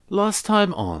Last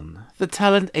time on the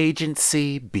Talent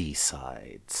Agency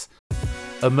B-Sides.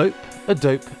 A mope, a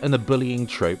dope, and a bullying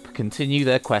trope continue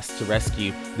their quest to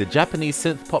rescue the Japanese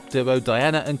synth-pop duo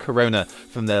Diana and Corona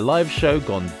from their live show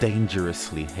gone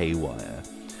dangerously haywire.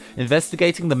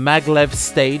 Investigating the maglev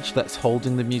stage that's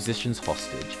holding the musicians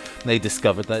hostage, they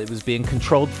discovered that it was being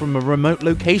controlled from a remote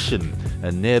location,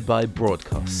 a nearby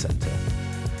broadcast center.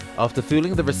 After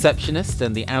fooling the receptionist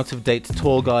and the out-of-date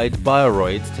tour guide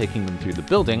Bioroid taking them through the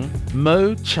building,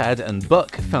 Mo, Chad, and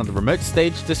Buck found the remote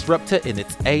stage disruptor in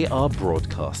its AR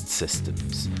broadcast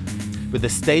systems. With the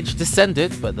stage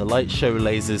descended, but the light show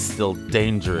lasers still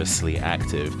dangerously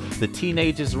active, the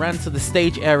teenagers ran to the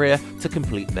stage area to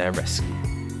complete their rescue.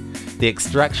 The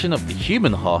extraction of the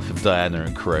human half of Diana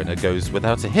and Corona goes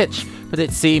without a hitch, but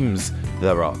it seems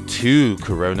there are two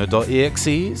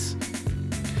Corona.exes.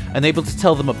 Unable to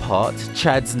tell them apart,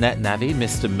 Chad's NetNavi,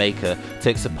 Mr. Maker,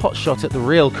 takes a potshot at the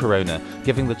real Corona,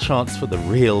 giving the chance for the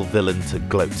real villain to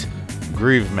gloat,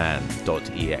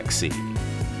 Grooveman.exe,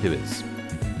 who is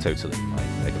totally my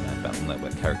Mega Man Battle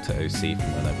Network character OC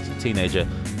from when I was a teenager,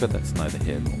 but that's neither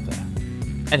here nor there.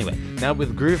 Anyway, now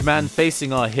with Grooveman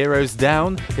facing our heroes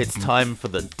down, it's time for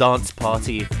the dance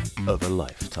party of a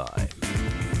lifetime.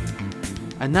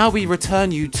 And now we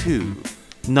return you to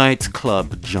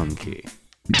Nightclub Junkie.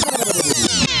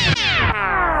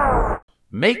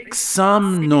 Make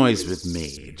some noise with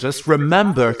me. Just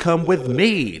remember, come with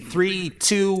me. 3,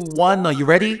 2, 1, are you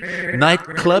ready?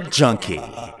 Nightclub Junkie.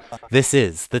 This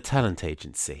is the Talent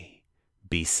Agency.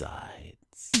 B-Sides.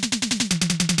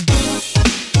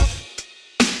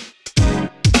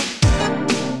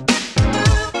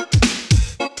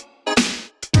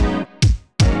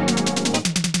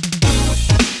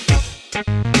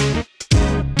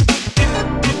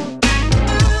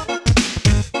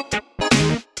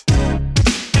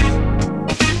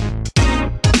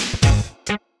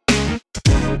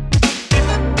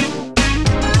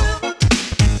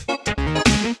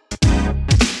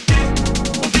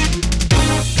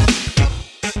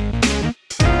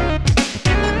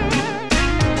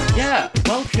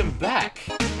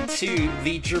 To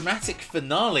the dramatic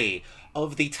finale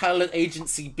of the Talent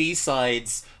Agency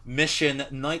B-Sides mission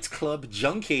Nightclub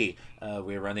Junkie.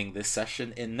 We're running this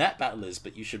session in Net Battlers,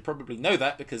 but you should probably know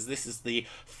that because this is the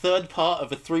third part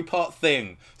of a 3-part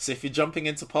thing. So if you're jumping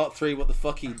into part 3, what the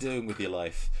fuck are you doing with your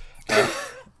life?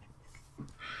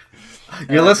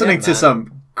 You're listening to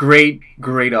some great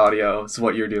audio is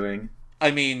what you're doing.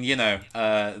 I mean, you know,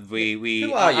 we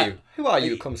Who are you? Who are you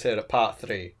who comes here at part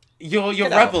 3? You're Get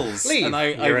rebels. Leave. And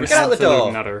I Get out the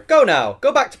door. Nutter. Go now.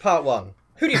 Go back to part 1.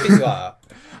 Who do you think you are?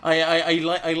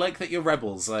 I like that you're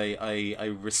rebels.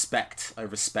 I respect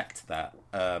that.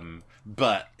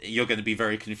 But you're going to be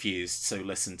very confused. So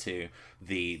listen to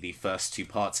the first 2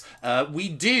 parts. We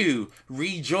do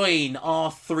rejoin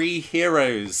our 3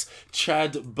 heroes,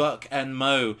 Chad, Buck, and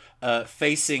Mo,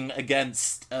 facing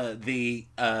against the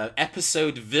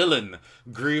episode villain,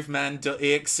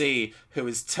 Grooveman.exe, who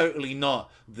is totally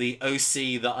not the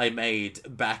OC that I made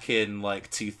back in like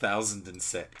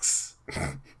 2006.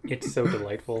 It's so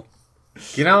delightful.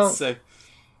 You know, So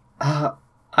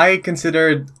I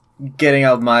considered getting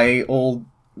out my old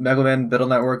Mega Man Battle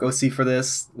Network OC for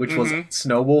this, which was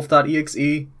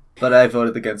Snowwolf.exe, but I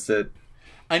voted against it.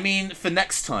 I mean, for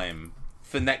next time.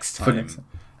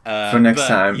 Yes.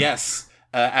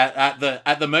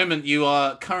 At the moment, you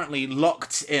are currently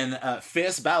locked in a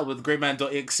fierce battle with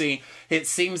Greyman.exe. It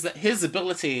seems that his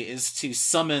ability is to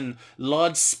summon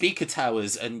large speaker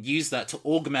towers and use that to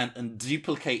augment and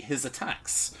duplicate his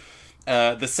attacks.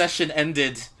 The session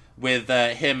ended with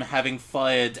him having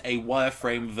fired a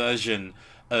wireframe version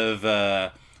of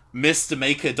Mr.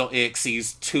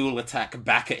 Maker.exe's tool attack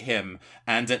back at him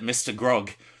and at Mr.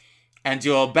 Grog. And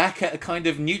you're back at a kind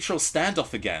of neutral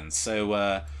standoff again,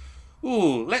 so...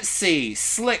 let's see.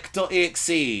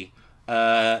 Slick.exe,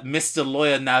 Mr.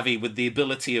 Lawyer Navi with the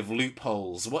ability of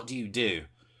loopholes. What do you do?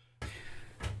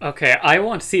 Okay, I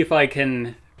want to see if I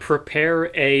can prepare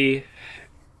a...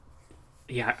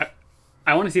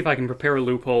 I want to see if I can prepare a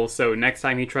loophole so next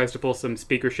time he tries to pull some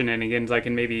speaker shenanigans, I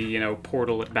can maybe,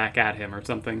 portal it back at him or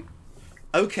something.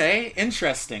 Okay,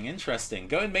 interesting.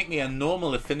 Go and make me a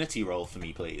normal affinity roll for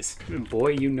me, please.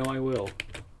 Boy, you know I will.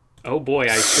 Oh boy,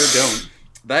 I sure don't.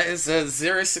 That is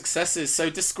 0 successes.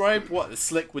 So describe what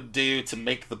Slick would do to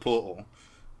make the portal.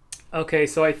 Okay,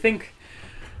 so I think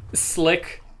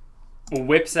Slick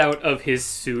whips out of his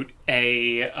suit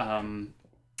a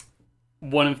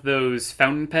one of those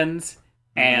fountain pens,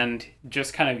 and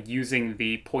just kind of using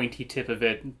the pointy tip of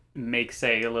it makes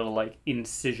a little like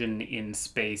incision in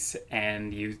space,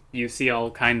 and you see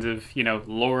all kinds of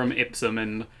lorem ipsum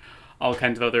and all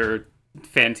kinds of other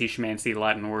fancy schmancy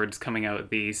Latin words coming out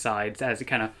the sides as it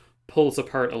kind of pulls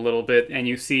apart a little bit, and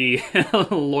you see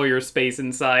lawyer space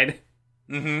inside.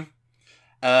 You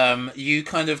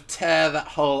kind of tear that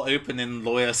hole open in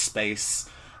lawyer space,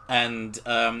 and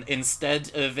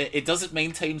instead of it doesn't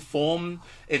maintain form.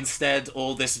 Instead,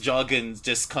 all this jargon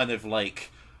just kind of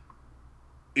like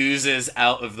oozes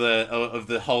out of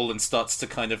the hole and starts to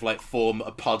kind of like form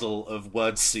a puddle of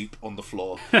word soup on the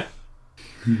floor.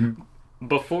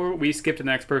 Before we skip to the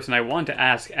next person, I want to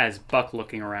ask, as Buck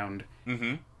looking around,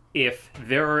 if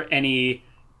there are any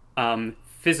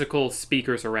physical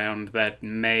speakers around that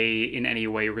may in any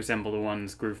way resemble the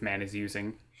ones Grooveman is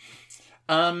using.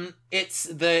 It's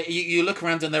you look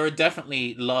around and there are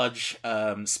definitely large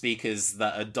speakers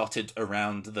that are dotted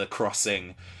around the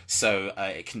crossing, so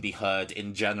it can be heard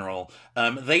in general.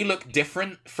 They look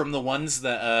different from the ones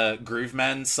that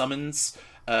Grooveman summons.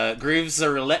 Grooves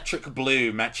are electric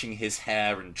blue, matching his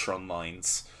hair and Tron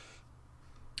lines.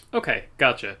 Okay,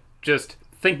 gotcha. Just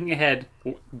thinking ahead,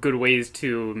 good ways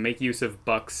to make use of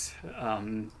Buck's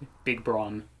big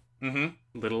brawn,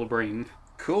 little brain.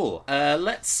 Cool.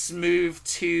 Let's move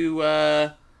to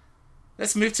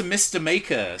Mr.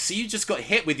 Maker. So you just got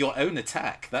hit with your own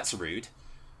attack. That's rude.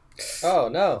 Oh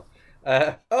no.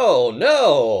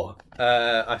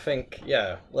 I think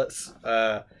let's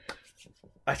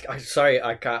sorry,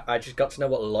 I can't. I just got to know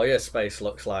what lawyer space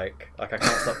looks like. Like I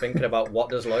can't stop thinking about what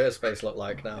does lawyer space look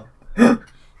like now.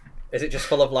 Is it just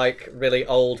full of like really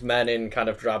old men in kind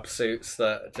of drab suits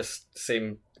that just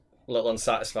seem a little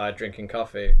unsatisfied drinking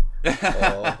coffee,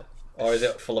 or is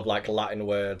it full of like Latin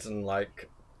words and like?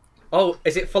 Oh,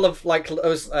 is it full of like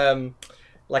those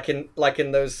like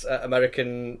in those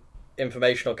American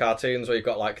informational cartoons where you've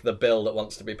got like the bill that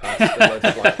wants to be passed, and loads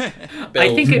of, like,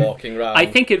 bills walking around. I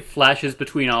think it flashes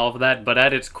between all of that, but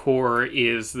at its core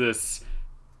is this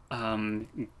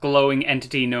glowing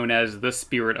entity known as the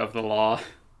Spirit of the Law.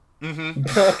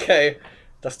 Okay,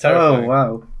 that's terrifying. Oh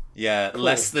wow. Yeah, cool.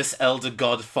 Lest this elder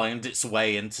god find its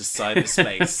way into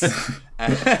cyberspace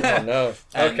Oh no.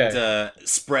 Okay. and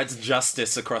spread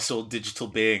justice across all digital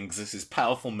beings. This is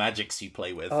powerful magics you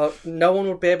play with. No one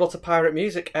would be able to pirate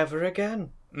music ever again.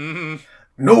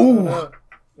 No.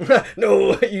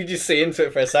 No, you just see into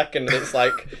it for a second and it's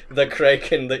like the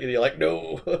Kraken that you're like,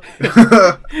 no.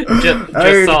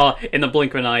 just saw in the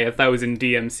blink of an eye 1,000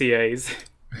 DMCAs.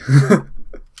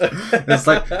 This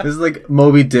is like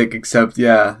Moby Dick, except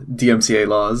DMCA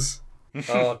laws.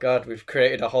 Oh god, we've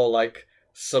created a whole like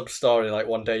sub-story. Like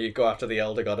one day you go after the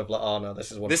Elder God of La'ana.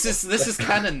 This is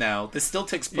canon now. This still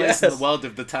takes place in the world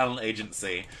of the Talent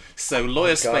Agency. So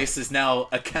lawyer space is now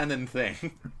a canon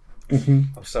thing.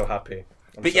 I'm so happy.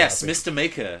 But yes, happy. Mr.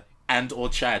 Maker and or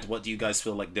Chad, what do you guys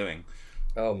feel like doing?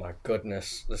 Oh my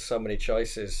goodness, there's so many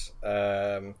choices.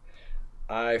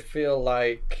 I feel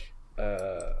like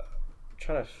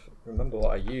trying to remember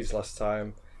what I used last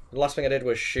time. The last thing I did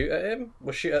was shoot at him.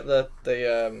 Shoot at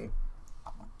the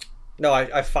No,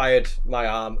 I fired my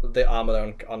the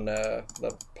armor on the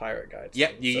pirate guy.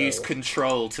 Yep, you use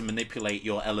control to manipulate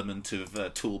your element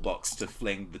of toolbox to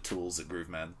fling the tools at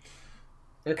Grooveman.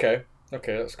 Okay,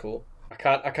 that's cool. I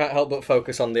can't help but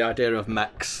focus on the idea of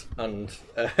mechs and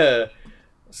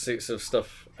suits of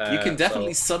stuff. You can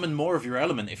definitely summon more of your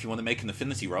element if you want to make an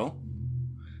affinity roll.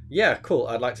 Yeah, cool.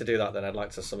 I'd like to do that then. I'd like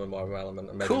to summon more of my element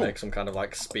and maybe make some kind of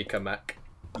like speaker mech.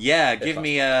 Yeah, give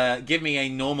me a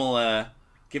normal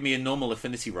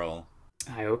affinity roll.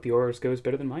 I hope yours goes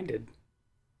better than mine did.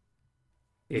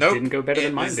 It didn't go better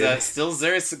than mine did. Still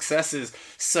 0 successes.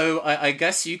 So I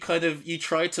guess you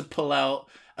tried to pull out.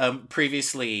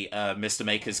 Previously, Mr.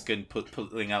 Maker's been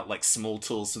pulling out like small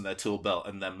tools from their tool belt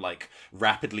and them like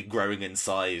rapidly growing in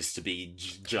size to be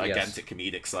gigantic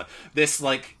comedic size. This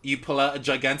like you pull out a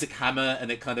gigantic hammer and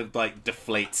it kind of like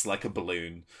deflates like a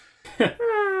balloon.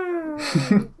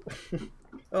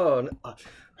 Oh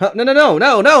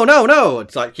no!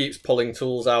 It's like keeps pulling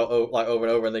tools out like over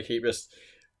and over, and they keep just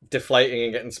deflating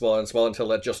and getting smaller and smaller until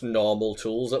they're just normal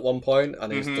tools at one point,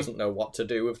 and he just doesn't know what to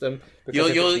do with them. You're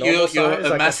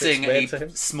amassing a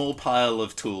small pile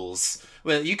of tools.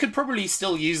 Well, you could probably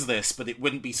still use this, but it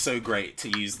wouldn't be so great to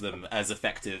use them as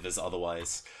effective as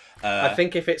otherwise. I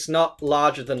think if it's not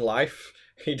larger than life,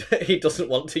 he doesn't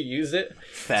want to use it.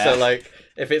 Fair. So like,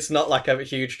 if it's not like a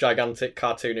huge, gigantic,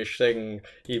 cartoonish thing,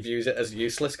 he views it as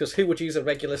useless, because who would use a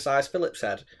regular-sized Phillips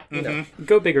head? You know.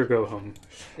 Go big or go home.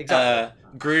 Exactly.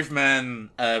 Grooveman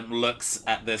looks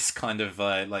at this kind of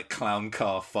like clown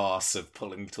car farce of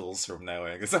pulling tools from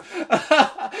nowhere. Goes,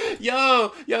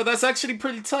 yo, that's actually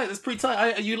pretty tight. That's pretty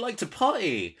tight. You like to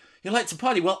party.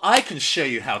 Well, I can show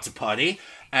you how to party.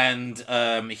 And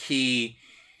he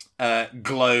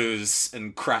glows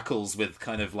and crackles with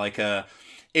kind of like a...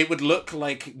 It would look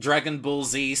like Dragon Ball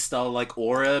Z style like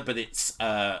aura, but it's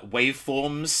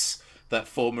waveforms that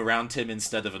form around him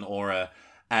instead of an aura.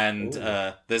 And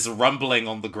there's a rumbling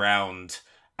on the ground,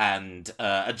 and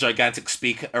a gigantic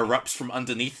speaker erupts from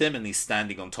underneath him, and he's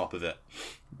standing on top of it.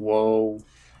 Whoa.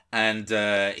 And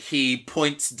he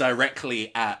points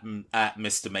directly at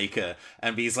Mr. Maker,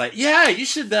 and he's like, "Yeah, you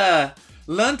should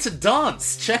learn to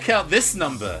dance. Check out this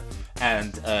number."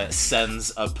 And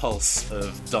sends a pulse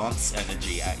of dance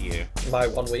energy at you. My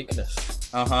one weakness.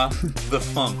 The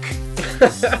funk.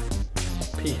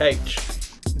 PH.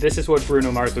 This is what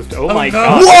Bruno Mars was. Oh no. my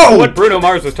god! Whoa! This is what Bruno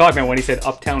Mars was talking about when he said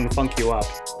 "Uptown Funk You Up."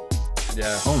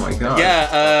 Yeah. Oh my god.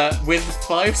 Yeah, with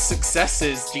 5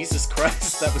 successes, Jesus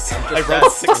Christ, that was... I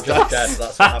rolled 6 I'm just dead. dice.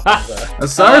 That's what happens there.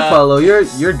 Sorry, Paulo,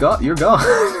 you're gone. You're gone.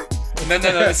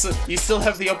 No. So you still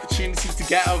have the opportunity to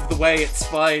get out of the way. It's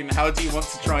fine. How do you want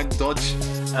to try and dodge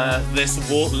this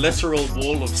literal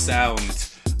wall of sound?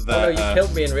 That, Oh no, you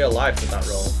killed me in real life with that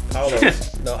roll. Paolo.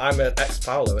 No, I'm an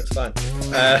ex-Paolo, it's fine.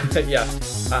 Yeah.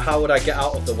 How would I get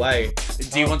out of the way?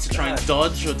 Do you want to try and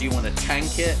dodge, or do you want to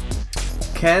tank it?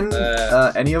 Can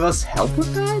any of us help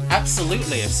with that?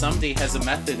 Absolutely. If somebody has a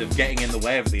method of getting in the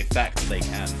way of the effect, they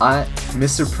can.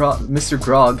 Mr.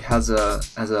 Grog has a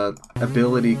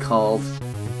ability called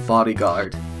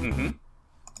Bodyguard,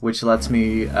 which lets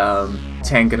me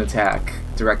tank an attack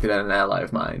directed at an ally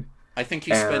of mine. I think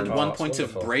you spend And- 1 point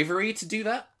wonderful. of bravery to do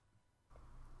that.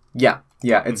 Yeah,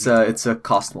 it's a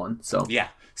cost one. So Yeah.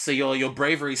 So your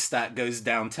bravery stat goes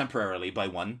down temporarily by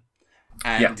 1.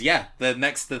 And the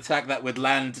next attack that would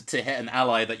land to hit an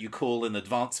ally that you call in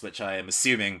advance, which I am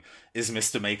assuming is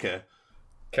Mr. Maker.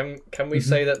 Can we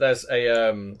say that there's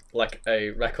a like a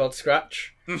record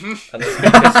scratch? And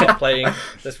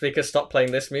the speaker stopped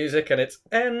playing this music, and it's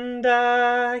and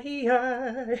I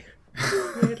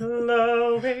will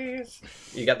always.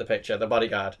 You get the picture. The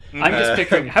Bodyguard. I'm just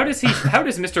picturing how does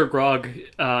Mr. Grog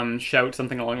shout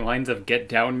something along the lines of "Get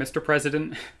down, Mr.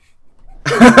 President"?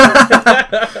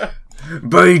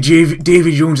 By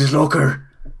Davy Jones's locker.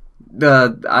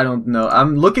 I don't know.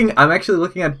 I'm actually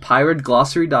looking at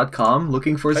pirateglossary.com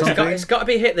looking for something. It's got to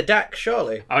be hit the deck,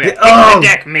 surely. Oh yeah, Oh! hit the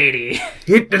deck, matey.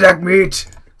 Hit the deck, mate!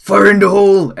 Fire in the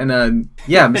hole! And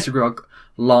Mr. Grog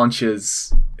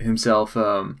launches himself.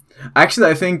 Actually,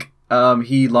 I think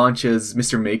he launches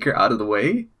Mr. Maker out of the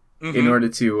way in order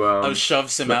to.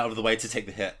 Shoves him out of the way to take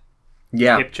the hit.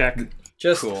 Yeah. Hip check.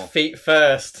 Just Cool. feet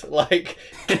first, like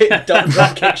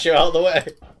drop kicks you out of the way.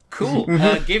 Cool.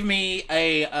 Give me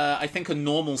I think a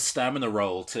normal stamina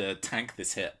roll to tank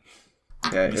this hit.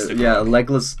 Mr. Yeah,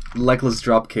 legless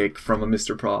dropkick from a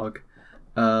Mr. Prog.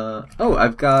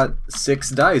 I've got 6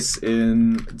 dice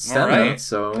in stamina, Alright.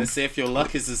 so Let's see if your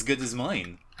luck is as good as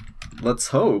mine. let's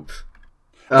hope.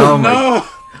 Oh my! No!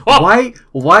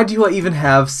 Why do I even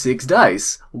have 6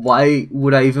 dice? Why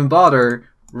would I even bother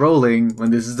rolling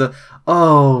when this is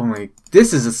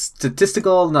this is a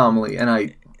statistical anomaly, and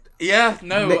I Yeah,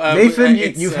 no. Nathan,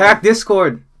 you've hacked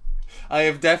Discord. I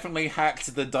have definitely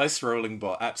hacked the dice rolling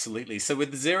bot, absolutely. So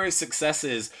with 0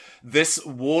 successes, this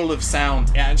wall of sound,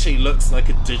 it actually looks like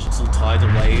a digital tidal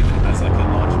wave and has like a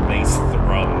large bass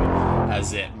thrum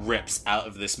as it rips out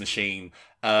of this machine.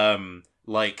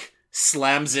 Like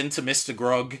slams into Mr.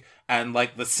 Grog, and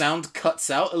like the sound cuts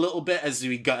out a little bit as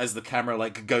the camera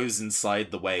like goes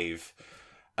inside the wave.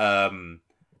 And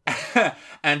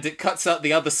it cuts out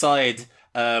the other side.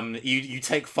 You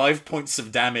take 5 points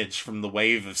of damage from the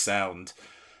wave of sound,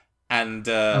 and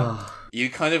you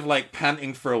kind of like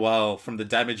panting for a while from the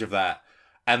damage of that,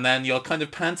 and then you're kind of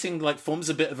panting like forms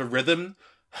a bit of a rhythm,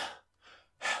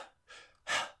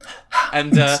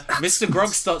 and Mr. Grog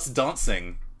starts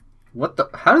dancing. What the?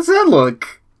 How does that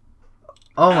look?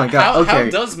 Oh my god! How Okay,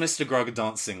 does Mr. Grog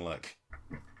dancing look?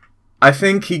 I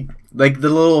think he like the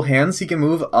little hands he can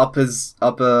move up on his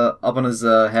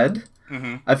head.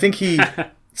 Mm-hmm. I think he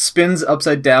spins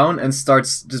upside down and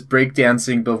starts just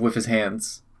breakdancing, but with his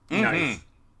hands. Nice.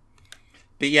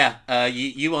 But yeah,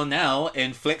 you are now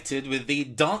inflicted with the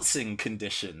dancing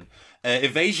condition.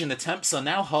 Evasion attempts are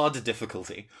now hard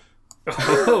difficulty.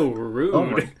 Oh, rude. Oh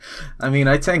my! I mean,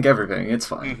 I tank everything. It's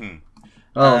fine. Mm-hmm.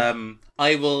 Oh,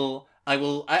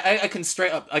 I can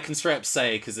straight up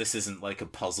say, because this isn't like a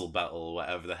puzzle battle or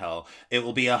whatever the hell, it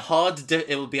will be a hard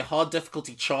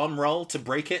difficulty charm roll to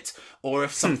break it, or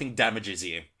if something damages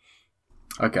you.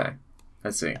 okay.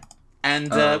 Let's see. And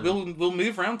we'll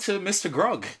move around to Mr.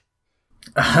 Grog.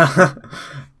 I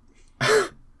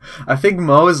think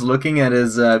Mo is looking at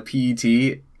his PET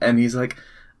and he's like,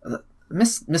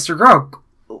 Mr. Grog,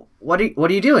 what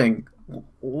are you doing?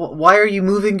 why are you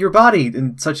moving your body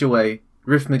in such a way,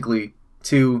 rhythmically,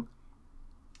 to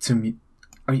me?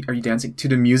 Are you dancing to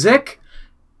the music?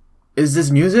 Is this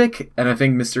music? And I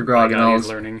think Mr. Grog He's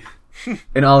learning.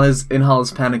 in all his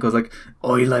panic was like,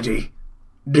 "Oi, laddie,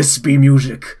 this be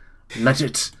music. Let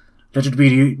it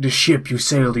be the ship you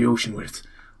sail the ocean with,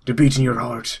 the beat in your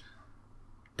heart,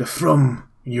 the thrum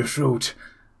in your throat,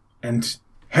 and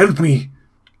help me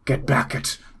get back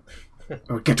at,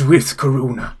 or get with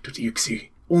Corona to the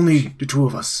Ixie. Only the two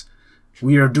of us.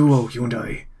 We are a duo, you and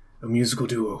I, a musical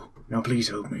duo. Now please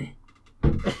help me.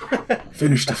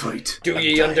 Finish the fight. Do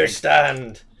ye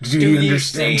understand? Do you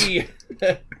understand? See?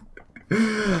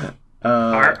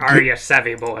 Are you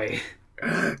savvy, boy?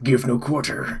 Give no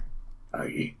quarter.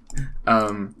 And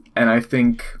I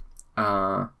think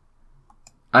I've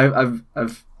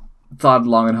thought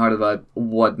long and hard about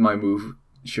what my move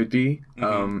should be.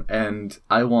 And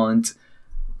I want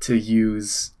to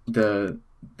use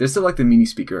there's still like the mini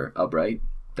speaker up, right?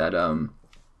 That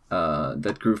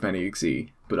that Grooveman EXE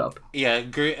put up. Yeah,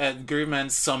 Grooveman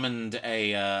summoned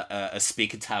a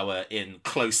speaker tower in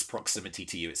close proximity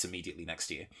to you. It's immediately next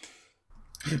to you.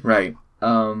 Right.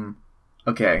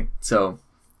 Okay, so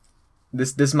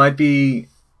this might be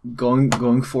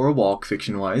going for a walk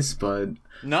fiction wise, but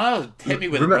No, hit me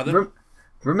with it, brother.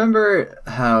 Remember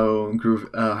how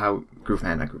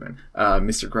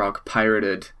Mr. Grog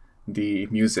pirated the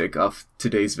music of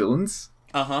today's villains?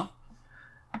 Uh-huh.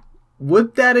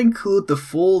 Would that include the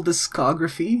full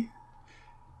discography?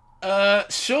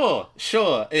 Sure.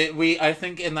 I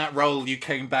think in that role you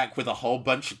came back with a whole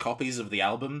bunch of copies of the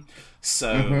album.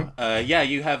 So, yeah,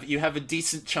 you have a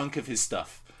decent chunk of his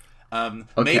stuff. Okay.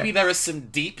 Maybe there are some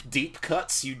deep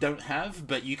cuts you don't have,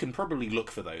 but you can probably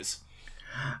look for those.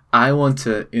 I want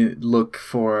to look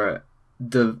for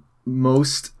the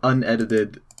most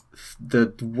unedited,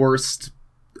 the worst,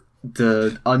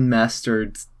 the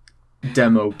unmastered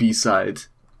demo B-side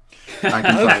I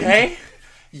can find. Okay.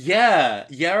 Yeah,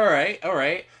 all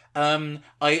right.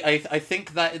 I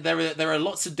think that there are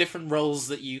lots of different roles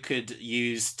that you could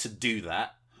use to do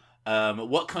that.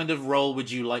 What kind of role would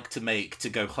you like to make to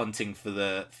go hunting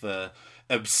for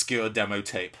obscure demo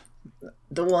tape?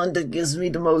 The one that gives me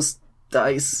the most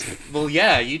dice. Well,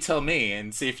 yeah, you tell me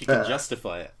and see if you can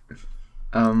justify it.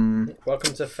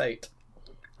 Welcome to fate.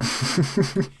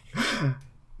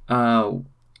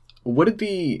 Would it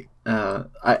be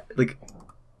I like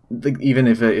even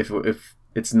if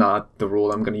it's not the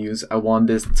rule I'm gonna use, I want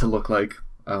this to look like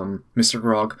Mr.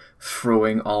 Grog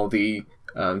throwing all the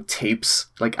tapes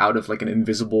like out of like an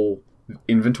invisible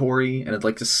inventory, and it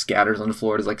like just scatters on the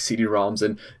floor. There's like CD-ROMs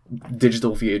and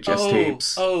digital VHS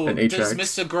tapes and 8 does tracks.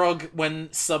 Mr. Grog,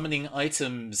 when summoning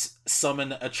items,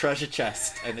 summon a treasure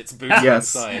chest and it's booted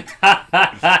Yes. inside?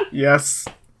 Yes,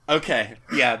 Okay,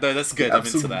 yeah, no, that's good. I'm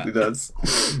into absolutely that. does.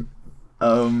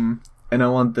 And I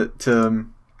want that to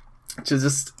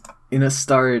just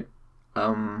start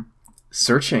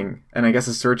searching, and I guess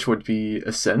a search would be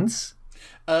a sense.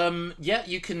 Yeah,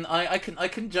 you can. I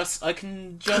can just.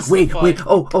 Wait.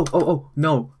 Oh,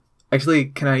 no. Actually,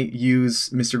 can I use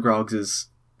Mr. Groggs's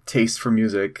taste for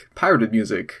music, pirated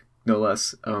music, no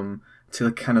less, to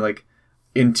like, kind of like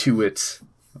intuit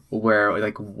where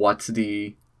like what's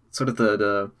the sort of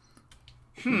the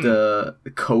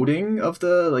coding of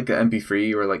the like a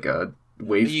MP3 or like a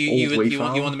wave wave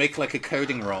file? You want to make like a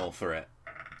coding roll for it?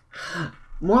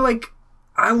 More like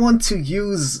I want to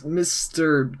use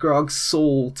Mr. Grog's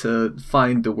soul to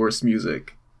find the worst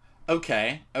music.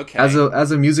 Okay. As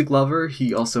a music lover,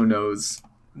 he also knows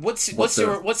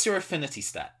What's your affinity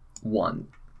stat? 1.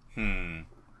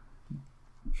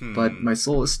 But my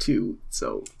soul is 2,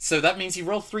 so... So that means you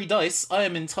roll 3 dice. I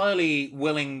am entirely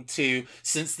willing to,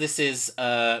 since this is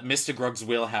Mr. Grog's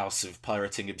wheelhouse of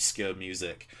pirating obscure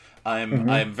music, I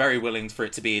am very willing for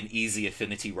it to be an easy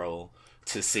affinity roll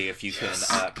to see if you can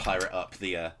pirate up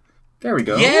the... There we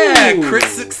go. Yeah, Ooh. crit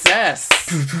success!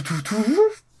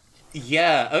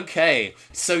 Yeah, okay.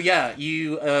 So yeah,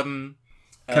 you...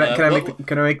 Can I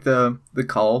make the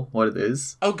call what it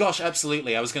is? Oh gosh,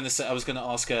 absolutely. I was gonna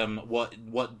ask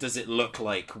what does it look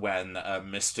like when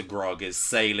Mr. Grog is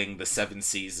sailing the 7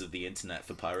 seas of the internet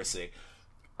for piracy?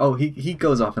 Oh, he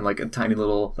goes off in like a tiny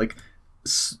little like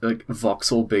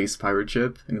voxel based pirate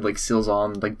ship, and he like sails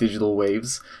on like digital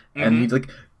waves, and he like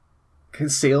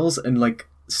sails in like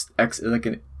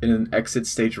in an exit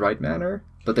stage right manner,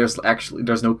 but there's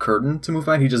no curtain to move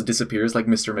on. He just disappears like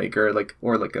Mr. Maker, like,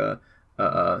 or like a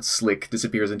Slick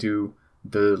disappears into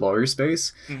the lawyer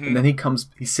space, and then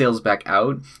he sails back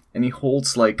out, and he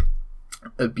holds like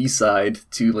a B-side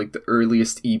to like the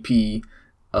earliest EP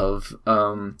of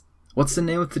what's the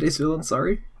name of today's villain?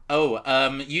 Sorry.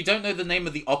 You don't know the name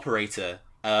of the operator,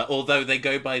 although they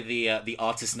go by the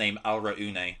artist name Aura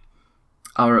Une.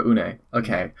 Aura Une.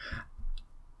 Okay.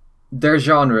 Their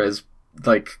genre is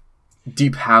like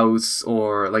deep house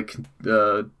or like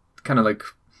kind of like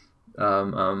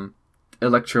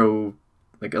electro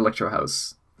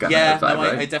house. Yeah, vibe, no,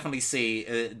 right? I definitely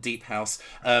see deep house.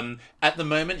 At the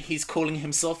moment, he's calling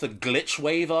himself a glitch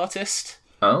wave artist.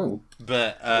 Oh.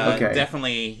 But Okay.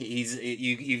 definitely,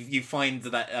 you find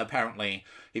that apparently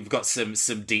you've got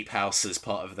some deep house as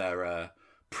part of their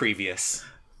previous.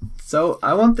 So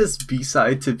I want this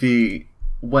B-side to be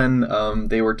when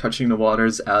they were touching the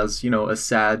waters as, a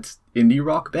sad indie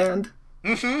rock band.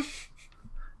 Mm-hmm.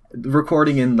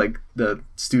 Recording in like the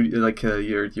studio, like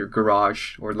your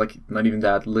garage, or like not even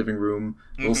that, living room,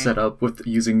 all set up with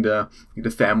using the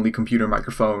family computer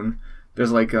microphone.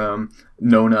 There's like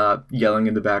Nona yelling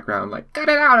in the background, like "Cut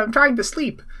it out! I'm trying to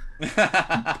sleep."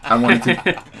 I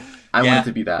want it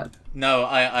to be that. No,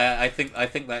 I think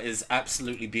that is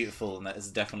absolutely beautiful, and that is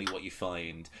definitely what you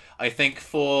find. I think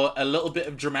for a little bit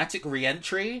of dramatic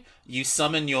re-entry, you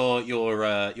summon your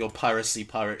piracy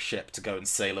pirate ship to go and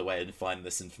sail away and find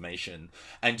this information,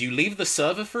 and you leave the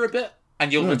server for a bit,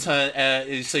 and you'll return.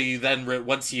 So you then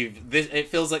once it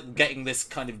feels like getting this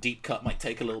kind of deep cut might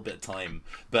take a little bit of time,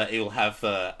 but it will have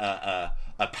a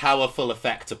powerful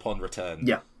effect upon return.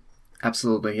 Yeah,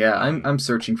 absolutely. Yeah, I'm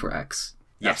searching for X.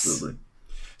 Yes. Absolutely.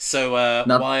 So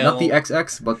not the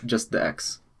XX, but just the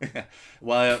X.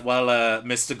 while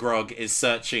Mr. Grog is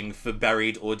searching for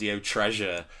buried audio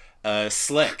treasure,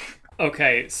 Slick.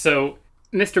 Okay, so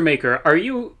Mr. Maker, are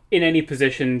you in any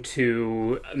position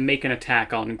to make an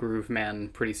attack on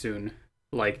Grooveman pretty soon?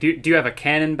 Like, do you have a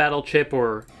cannon battle chip,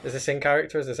 or Is this in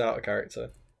character or is this out of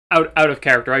character? out of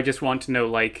character? I just want to know,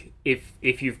 like, if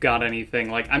you've got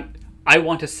anything. Like, I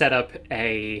want to set up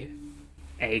a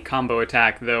combo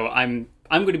attack, though I'm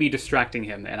going to be distracting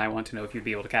him, and I want to know if you'd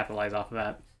be able to capitalize off of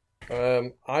that.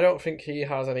 I don't think he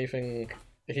has anything.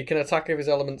 He can attack if his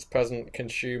element's present,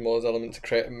 consume all his element to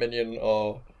create a minion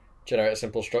or generate a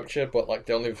simple structure. But like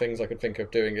the only things I could think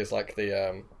of doing is like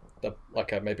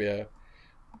maybe a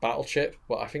battle chip.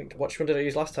 But I think which one did I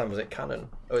use last time? Was it cannon?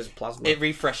 Or was it plasma? It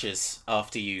refreshes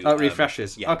after you. Oh, it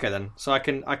refreshes. Yeah. Okay then. So I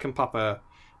can pop a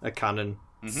cannon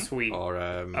Sweet. or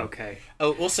Okay.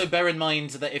 Oh, also bear in mind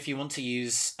that if you want to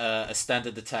use a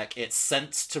standard attack, it's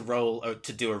sense to roll or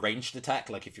to do a ranged attack,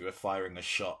 like if you were firing a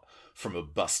shot from a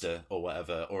buster or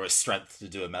whatever, or a strength to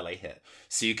do a melee hit.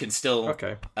 So you can still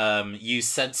use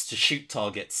sense to shoot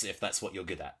targets if that's what you're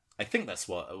good at. I think that's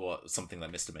what something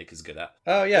that Mr. Maker's good at.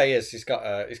 Oh yeah, he is. He's got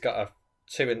a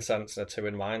 2 in sense and a 2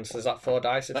 in mind. So is that 4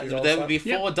 dice if you roll There that? would be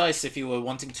 4 Yep. dice if you were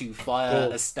wanting to fire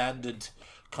Cool. a standard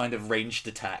kind of ranged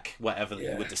attack, whatever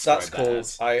you would describe That's that cool.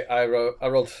 as. I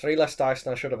rolled 3 less dice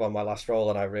than I should have on my last roll,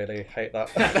 and I really hate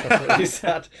that. I'm really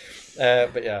sad.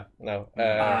 But yeah, no,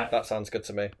 that sounds good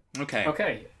to me. Okay.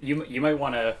 Okay, you might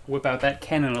want to whip out that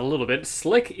cannon a little bit.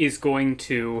 Slick is going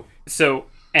to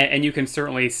and you can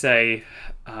certainly say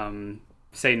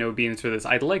no beans for this.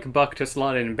 I'd like Buck to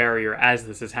slot in barrier as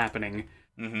this is happening,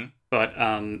 but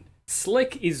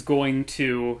Slick is going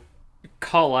to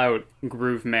call out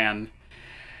Grooveman,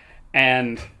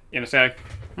 and say,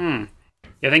 you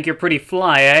think you're pretty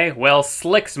fly, eh? Well,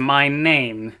 Slick's my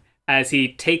name. As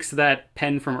he takes that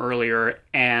pen from earlier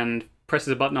and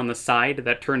presses a button on the side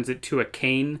that turns it to a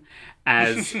cane,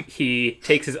 as he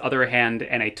takes his other hand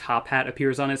and a top hat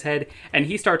appears on his head, and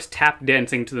he starts tap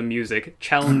dancing to the music,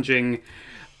 challenging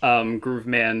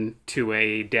Grooveman to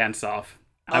a dance-off.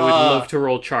 I would love to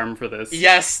roll charm for this.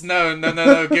 Yes,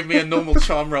 no. Give me a normal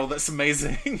charm roll. That's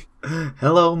amazing.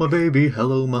 Hello, my baby.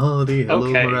 Hello, my honey. Hello,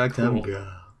 Okay, my ragtime cool.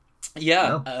 girl.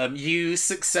 Yeah, you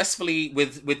successfully,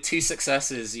 with 2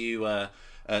 successes, you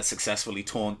successfully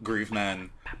taunt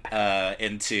Grooveman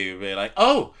into being like,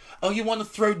 oh, you want to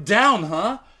throw down,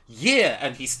 huh? Yeah,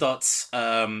 and he starts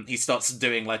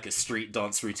doing like a street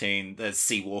dance routine. There's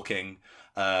sea walking.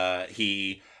 There's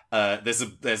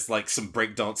like some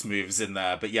breakdance moves in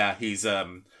there, but yeah, he's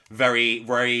very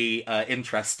very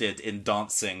interested in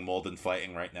dancing more than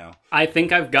fighting right now. I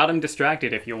think I've got him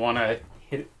distracted if you want to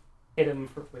hit him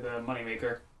with a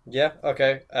moneymaker. Yeah,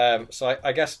 okay. So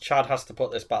I guess Chad has to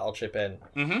put this battle chip in.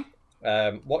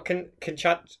 What can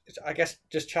Chad? I guess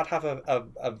does Chad have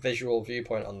a visual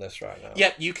viewpoint on this right now?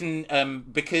 Yeah, you can,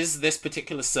 because this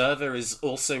particular server is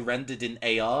also rendered in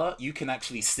AR, you can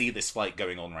actually see this fight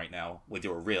going on right now with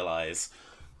your real eyes.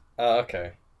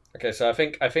 Okay. Okay, so I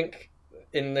think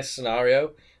in this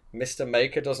scenario, Mr.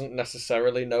 Maker doesn't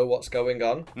necessarily know what's going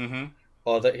on,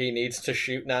 or that he needs to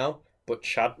shoot now, but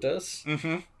Chad does.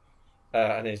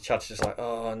 And Chad's just like,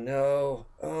 oh no.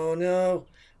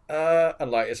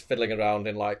 and like it's fiddling around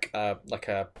in like a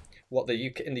what the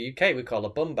UK in the UK we call a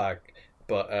bum bag,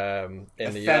 but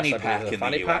in the US fanny I pack believe in it's a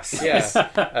fanny the pack. US.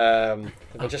 Yeah.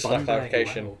 But just bum like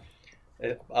clarification,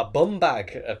 bag, a bum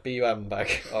bag, a BUM bag,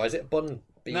 or is it bun?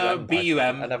 BUM No, bag?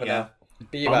 BUM, I never yeah. know.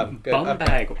 Wow. BUM. Good. Bum Okay.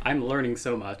 bag. I'm learning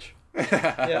so much.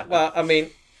 Yeah. Well, I mean,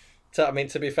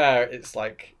 to be fair, it's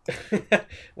like,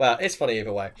 well, it's funny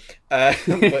either way. But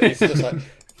it's just like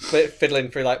fiddling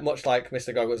through, like much like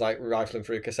Mr. Gog was like rifling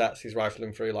through cassettes. He's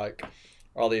rifling through like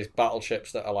all these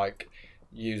battleships that are like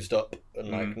used up and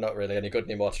like not really any good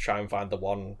anymore to try and find the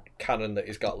one cannon that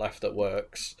he's got left that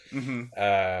works.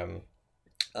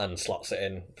 And slots it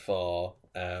in for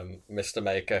Mr.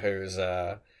 Maker,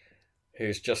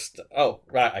 who's just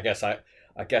right.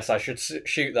 I guess I should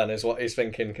shoot then, is what he's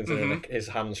thinking, considering his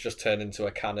hands just turn into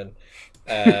a cannon.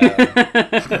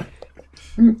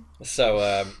 So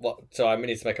I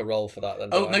need to make a roll for that then.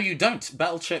 Oh, no, you don't.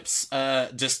 Battleships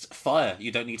just fire.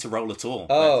 You don't need to roll at all.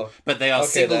 Oh, but they are okay,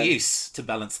 single then. use to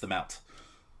balance them out.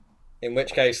 In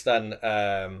which case, then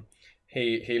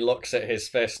he looks at his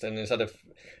fist and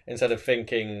instead of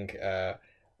thinking,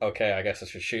 okay, I guess I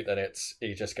should shoot. Then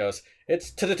he just goes,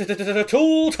 it's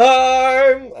tool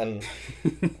time, and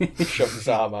shoves his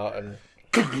arm out and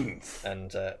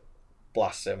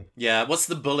blasts him. Yeah, what's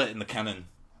the bullet in the cannon?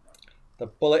 The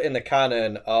bullet in the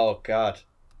cannon. Oh God,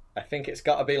 I think it's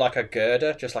got to be like a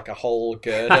girder, just like a whole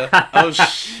girder. Oh,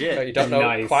 shit. You don't know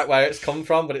Nice. quite where it's come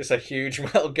from, but it's a huge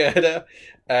metal girder.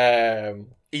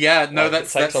 Yeah, no, Like, it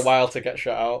takes a while to get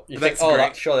shot out. You think, That's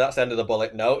great. surely that's the end of the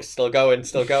bullet. No, it's still going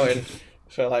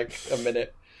for like a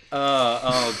minute.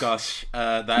 Oh gosh,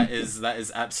 that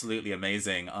is absolutely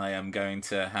amazing. I am going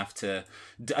to have to.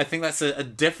 I think that's a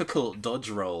difficult dodge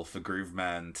roll for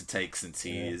Grooveman to take since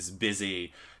he is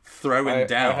busy throwing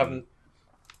down.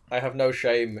 I have no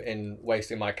shame in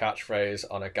wasting my catchphrase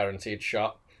on a guaranteed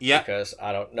shot. Yeah. Because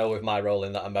I don't know with my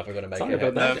rolling that I'm ever going to make Sorry it.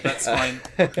 about hit. No, that's fine.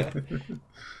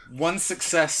 One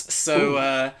success.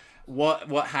 So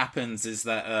what happens is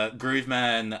that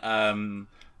Grooveman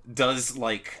does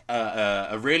like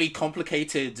a really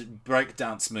complicated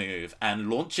breakdance move and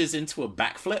launches into a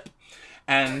backflip,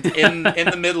 and in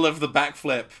the middle of the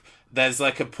backflip there's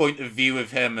like a point of view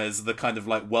of him as the kind of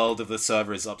like world of the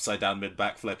server is upside down mid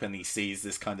backflip, and he sees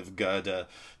this kind of girder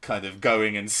kind of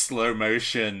going in slow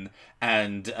motion,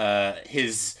 and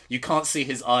you can't see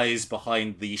his eyes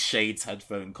behind the Shades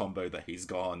headphone combo that he's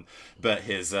got on, but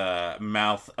his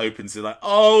mouth opens to like,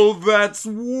 oh, that's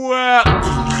wet.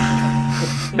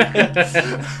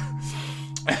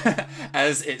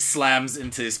 As it slams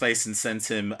into his face and sends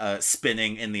him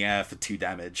spinning in the air for 2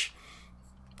 damage.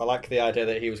 I like the idea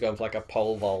that he was going for like a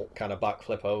pole vault kind of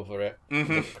backflip over it.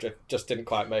 Just didn't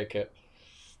quite make it.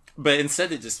 But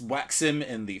instead it just whacks him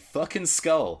in the fucking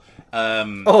skull.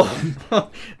 Oh,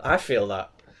 I feel that.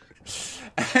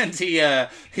 And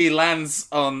he lands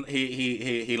on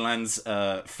he lands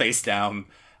face down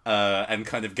and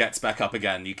kind of gets back up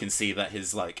again. You can see that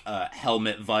his like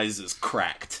helmet visor's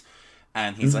cracked,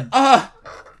 and he's like,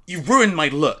 you ruined my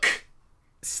look.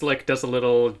 Slick does a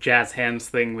little jazz hands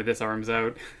thing with his arms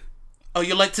out. Oh,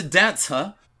 you like to dance,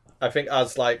 huh? I think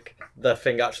as like the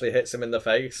thing actually hits him in the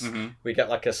face, we get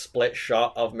like a split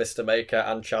shot of Mr. Maker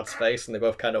and Chad's face, and they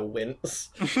both kind of wince.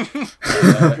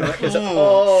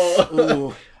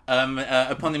 Ooh.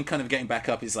 Upon him kind of getting back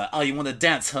up, he's like, oh, you want to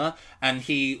dance, huh? And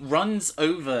he runs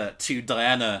over to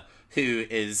Diana, who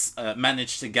is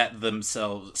managed to get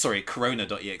themselves... Sorry,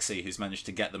 Corona.exe, who's managed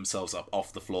to get themselves up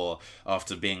off the floor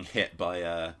after being hit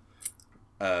by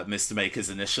Mr. Maker's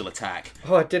initial attack.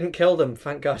 Oh, I didn't kill them,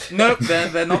 thank God. Nope,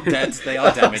 they're not dead. They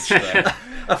are damaged, though.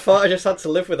 I thought I just had to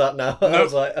live with that now. I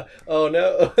was like, oh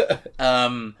no.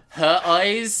 Her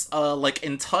eyes are like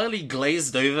entirely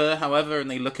glazed over, however,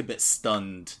 and they look a bit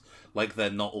stunned, like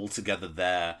they're not altogether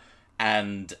there.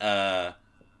 And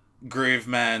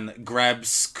Grooveman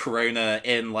grabs Corona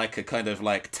in like a kind of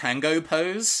like tango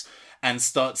pose and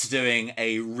starts doing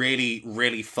a really,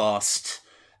 really fast,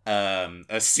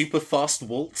 a super fast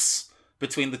waltz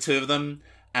between the two of them.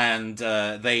 And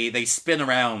they spin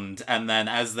around, and then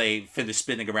as they finish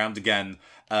spinning around again,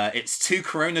 it's 2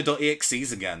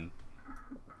 Corona.exes again.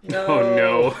 No. Oh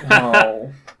no.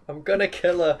 Oh. I'm gonna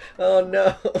kill her. Oh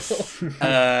no.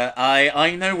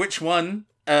 I know which one.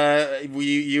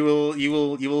 You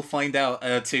will find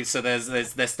out too. So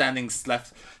they're standing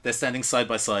side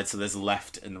by side. So there's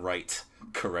left and right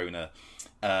Corona.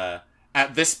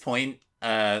 At this point,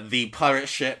 the pirate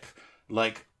ship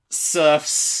like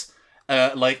surfs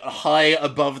like high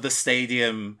above the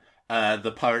stadium.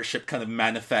 The pirate ship kind of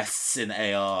manifests in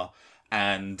AR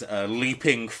and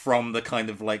leaping from the kind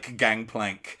of like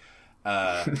gangplank.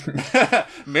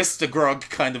 Mr. Grog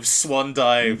kind of swan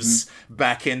dives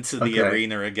back into the Okay.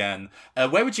 arena again.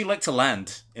 Where would you like to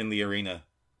land in the arena?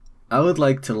 I would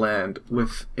like to land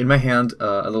with in my hand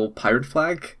a little pirate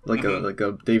flag, like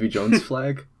a Davy Jones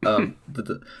flag.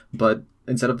 But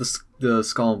instead of the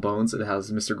skull and bones, it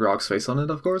has Mr. Grog's face on it,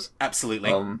 of course.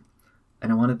 Absolutely. And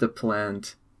I wanted to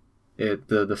plant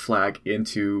the flag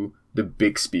into the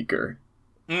big speaker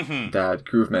that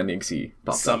Grooveman Nixie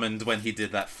popped up. Summoned when he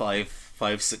did that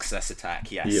five success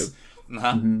attack. Yes.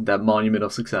 Uh-huh. That monument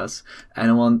of success.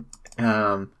 And I want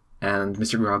and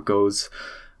Mr. Grog goes,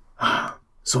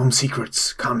 some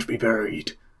secrets can't be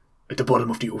buried at the bottom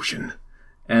of the ocean.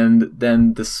 And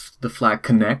then the flag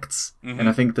connects, and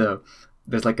I think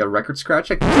there's like a record scratch,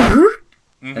 like,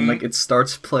 and like it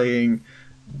starts playing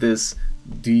this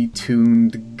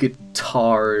detuned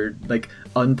guitar, like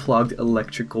unplugged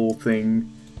electrical thing,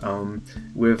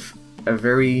 with a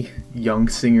very young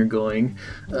singer going,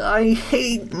 I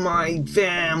hate my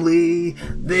family,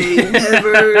 they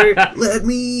never let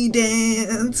me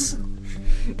dance.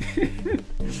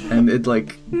 And it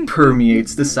like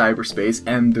permeates the cyberspace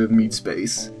and the meat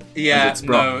space. Yeah, It's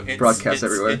broadcast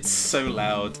everywhere. It's so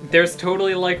loud. There's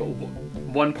totally like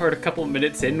one part a couple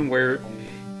minutes in where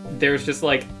there's just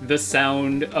like the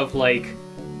sound of like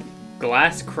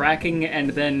glass cracking, and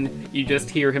then you just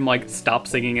hear him like stop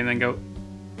singing and then go,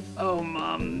 oh,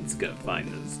 Mom's gonna find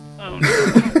this. Oh no.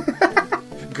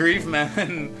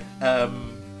 Grieveman,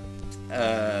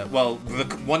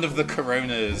 one of the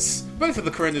Coronas, both of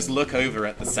the Coronas look over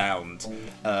at the sound.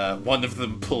 One of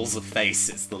them pulls a face,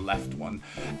 it's the left one.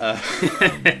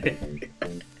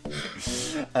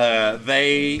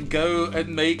 They go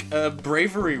and make a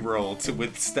bravery roll to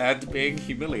withstand being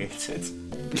humiliated.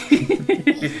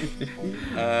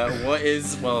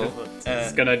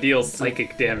 It's gonna deal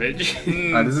psychic damage.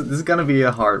 This is gonna be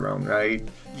a hard round, right?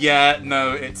 Yeah,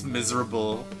 no, it's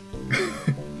miserable.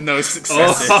 No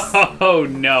successes. Oh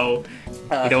no.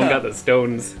 You don't got the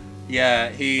stones. Yeah,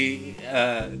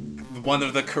 one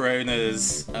of the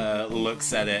Coronas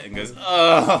looks at it and goes,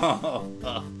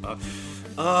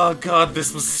 oh god,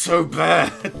 this was so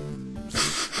bad.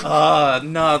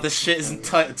 No, this shit isn't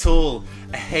tight at all.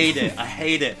 I hate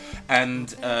it.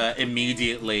 And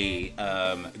immediately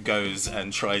goes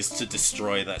and tries to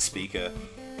destroy that speaker.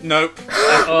 Nope.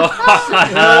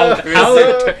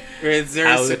 With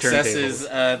zero successes,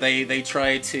 they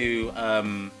try to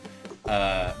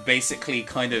basically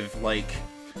kind of like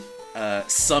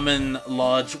summon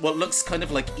large, what looks kind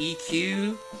of like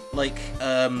EQ like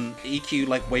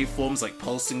waveforms, like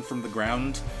pulsing from the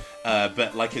ground,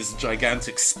 but like as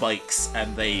gigantic spikes,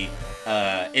 and they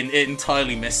it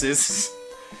entirely misses.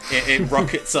 It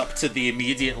rockets up to the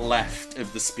immediate left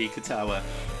of the speaker tower,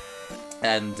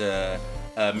 and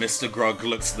Mr. Grog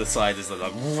looks to the side as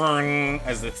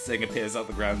the thing appears out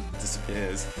the ground,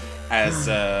 disappears, as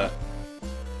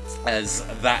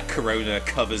that Corona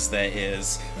covers their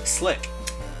ears. Slick.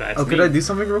 That's Could I do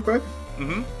something real quick?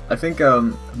 Mm-hmm. I think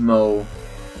Mo,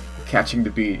 catching the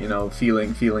beat,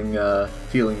 feeling the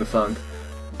funk.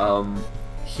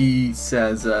 He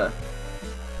says,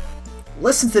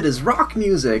 "Listen to this rock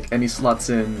music," and he slots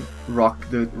in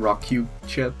the rock cube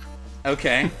chip.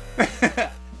 Okay.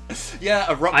 Yeah,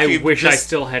 a rock I cube. wish I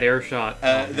still had airshot.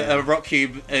 A rock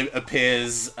cube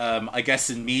appears, I guess,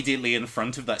 immediately in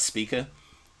front of that speaker.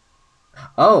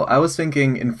 Oh, I was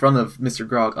thinking in front of Mr.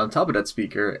 Grog on top of that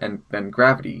speaker, and then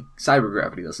gravity, cyber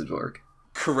gravity doesn't work.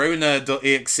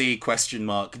 Corona.exe ?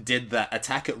 Did that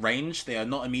attack at range? They are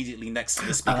not immediately next to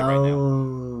the speaker right now.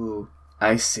 Oh,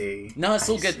 I see. No, it's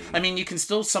all good. see. I mean, you can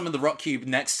still summon the rock cube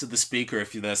next to the speaker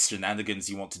if there's shenanigans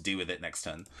you want to do with it next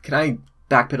turn. Can I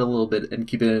backpedal a little bit and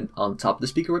keep it on top of the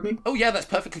speaker with me? Oh yeah, that's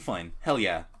perfectly fine. Hell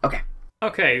yeah. Okay.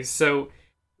 Okay, so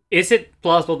is it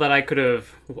plausible that I could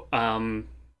have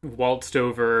waltzed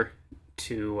over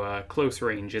to close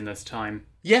range in this time?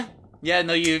 Yeah. Yeah,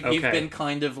 no, you've Okay. been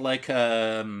kind of like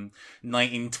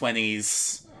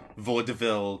 1920s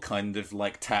vaudeville kind of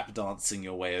like tap dancing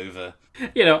your way over.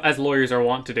 You know, as lawyers are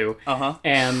wont to do. Uh-huh.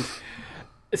 And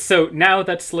so now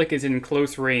that Slick is in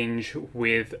close range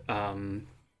with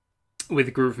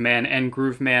Grooveman, and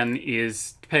Grooveman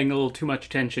is paying a little too much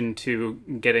attention to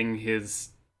getting his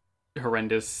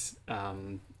horrendous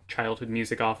childhood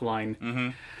music offline. Mm-hmm.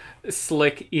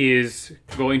 Slick is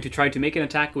going to try to make an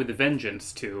attack with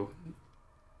vengeance to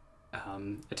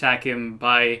attack him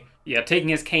by taking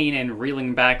his cane and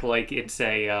reeling back like it's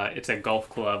a golf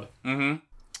club. Mm-hmm.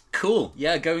 Cool.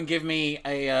 Yeah, go and give me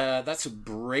a that's a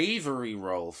bravery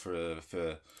roll for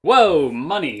Whoa,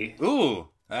 money! Ooh,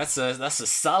 that's a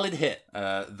solid hit.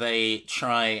 They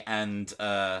try and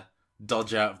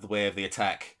dodge out of the way of the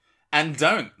attack, and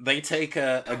don't. They take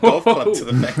a golf club to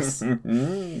the face.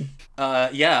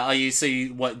 Yeah. Are you? So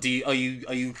you, what do you? Are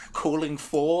you calling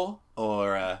for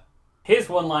or? His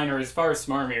one-liner is far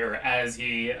smarmier as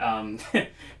he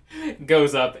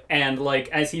goes up and like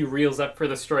as he reels up for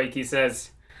the strike, he says,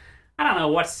 "I don't know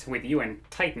what's with you and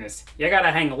tightness. You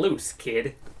gotta hang loose,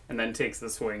 kid." And then takes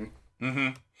the swing.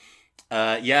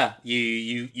 Yeah.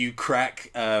 You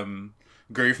crack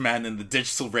Grooveman in the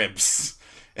digital ribs.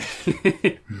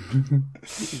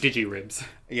 Digi-ribs.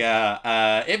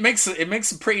 Yeah. It makes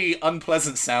a pretty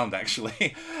unpleasant sound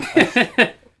actually.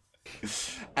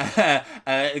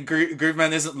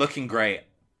 Grooveman isn't looking great,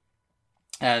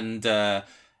 and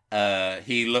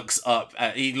he looks up.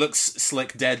 He looks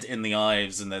Slick dead in the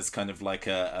eyes, and there's kind of like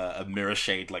a mirror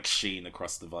shade like sheen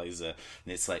across the visor,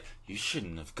 and it's like, you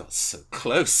shouldn't have got so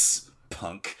close,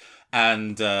 punk.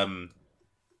 And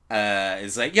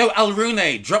it's like, yo,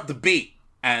 Alrune, drop the beat,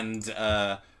 and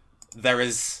there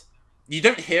is. You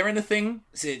don't hear anything.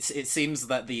 It seems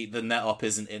that the net op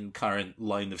isn't in current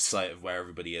line of sight of where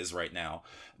everybody is right now.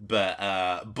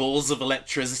 But balls of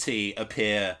electricity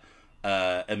appear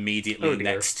immediately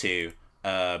next to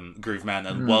Grooveman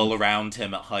and whirl around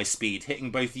him at high speed,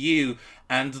 hitting both you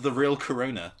and the real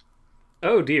Corona.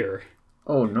 Oh dear.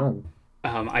 Oh no.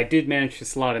 I did manage to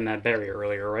slot in that barrier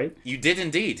earlier, right? You did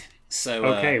indeed. So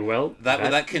okay, well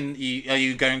that can. Are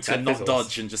you going to not fizzles.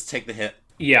 dodge and just take the hit?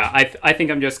 Yeah, I think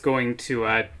I'm just going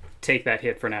to take that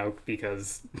hit for now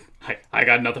because I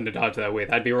got nothing to dodge that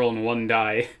with. I'd be rolling one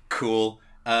die. Cool.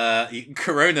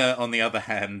 Corona, on the other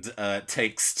hand,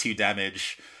 takes 2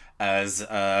 damage as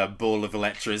a ball of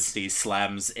electricity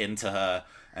slams into her,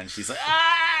 and she's like,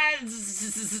 ah!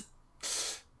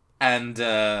 And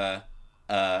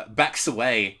backs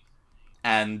away.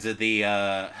 And the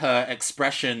her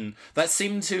expression that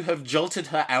seemed to have jolted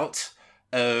her out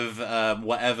of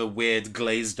whatever weird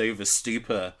glazed over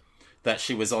stupor that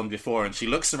she was on before, and she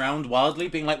looks around wildly,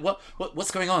 being like,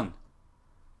 what's going on?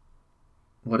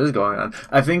 What is going on?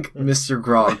 I think Mr.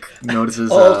 Grog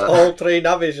notices. All 3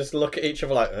 Navis just look at each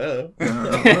other like, I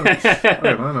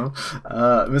don't know.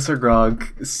 Mr.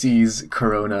 Grog sees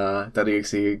Corona that he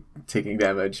actually taking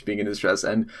damage, being in distress,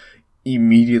 and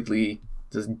immediately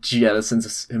just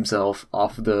jettisons himself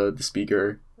off the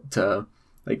speaker to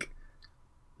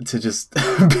just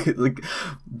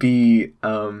be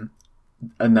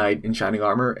a knight in shining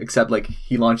armor, except like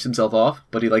he launched himself off,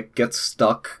 but he like gets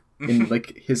stuck in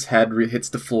like his head hits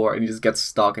the floor and he just gets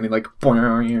stuck and he like.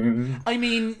 I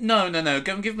mean, no.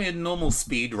 Go and give me a normal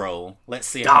speed roll. Let's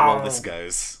see how well this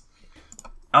goes.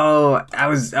 Oh, I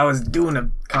was doing a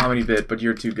comedy bit, but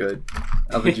you're too good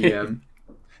of a GM.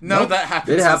 No, Nope. that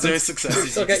happens. It happens. Zero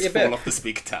successes. Still You get just your fall bit. off the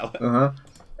speaker tower.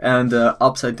 And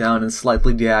upside down and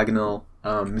slightly diagonal,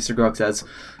 Mr. Grog says,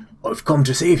 "I've come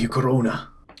to save you, Corona."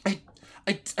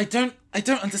 I don't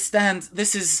understand.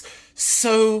 This is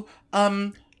so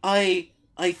I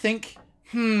think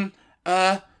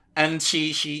and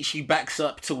she backs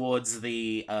up towards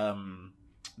the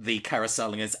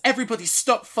carousel and goes, "Everybody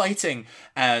stop fighting!"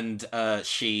 And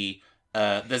she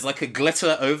there's like a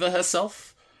glitter over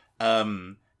herself,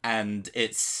 and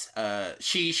it's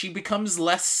she becomes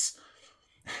less.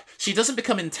 She doesn't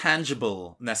become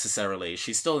intangible necessarily.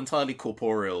 She's still entirely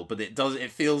corporeal, but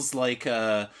it feels like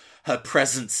her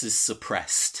presence is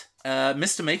suppressed.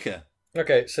 Mr. Maker.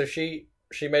 Okay, so she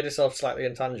made herself slightly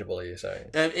intangible, are you saying?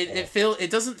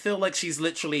 It doesn't feel like she's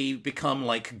literally become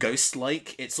like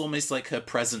ghost-like. It's almost like her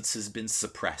presence has been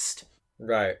suppressed.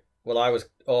 Right. Well,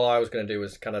 all I was going to do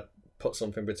was kind of put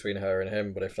something between her and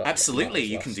him, but if that Absolutely,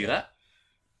 you can do that.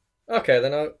 Okay,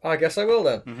 then I guess I will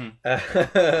then.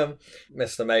 Mm-hmm.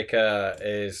 Mr. Maker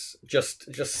is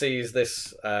just sees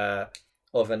this other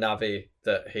Navi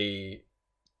that he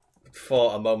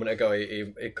thought a moment ago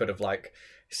he could have like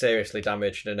seriously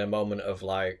damaged in a moment of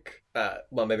like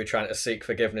maybe trying to seek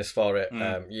forgiveness for it.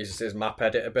 Uses his map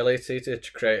edit ability to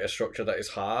create a structure that is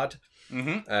hard.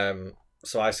 Mm-hmm.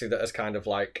 So I see that as kind of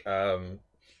like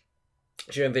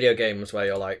during video games where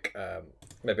you're like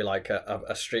maybe like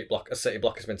a street block, a city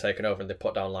block has been taken over and they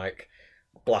put down like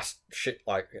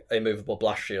like immovable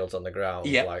blast shields on the ground.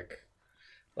 Yeah.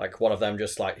 Like one of them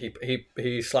just like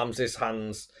he slams his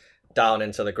hands down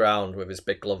into the ground with his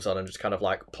big gloves on and just kind of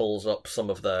like pulls up some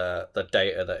of the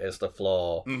data that is the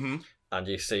floor. Mm-hmm. And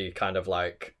you see kind of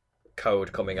like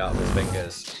code coming out of his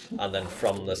fingers, and then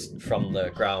from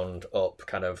the ground up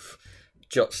kind of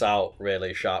juts out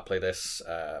really sharply this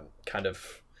kind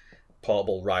of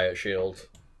portable riot shield.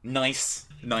 Nice.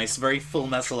 Very Full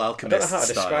Metal I Alchemist don't know how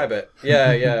to style. describe it.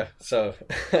 Yeah. So,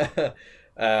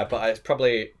 but it's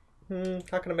probably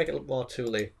How can I make it look more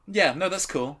tooly? Yeah, no, that's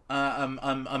cool.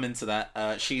 I'm into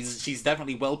that. She's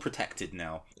definitely well protected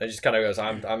now. It just kind of goes,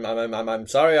 I'm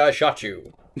sorry I shot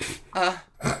you.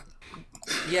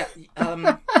 Yeah.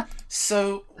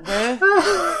 So where?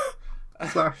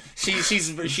 Sorry.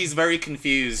 She's very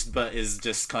confused, but is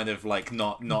just kind of like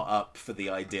not up for the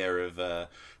idea of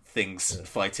things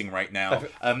fighting right now.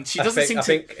 She doesn't seem to. I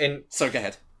think in Sorry, go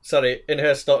ahead. Sorry, in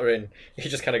her stuttering, he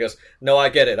just kind of goes, "No, I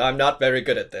get it. I'm not very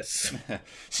good at this."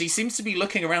 She seems to be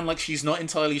looking around like she's not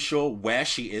entirely sure where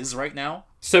she is right now.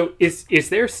 So is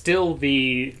there still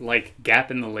the gap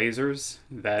in the lasers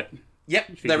that?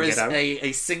 Yep, She there can is get out?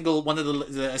 a single one of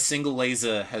a single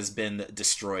laser has been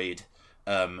destroyed,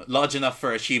 large enough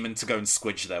for a human to go and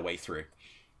squidge their way through.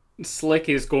 Slick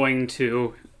is going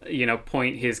to,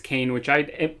 point his cane, which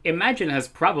I imagine has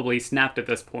probably snapped at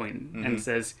this point, and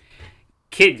says,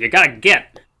 "Kid, you gotta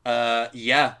get."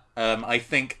 Yeah. I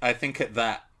think at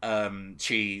that,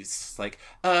 she's like,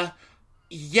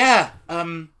 yeah.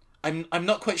 I'm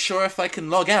not quite sure if I can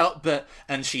log out,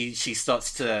 and she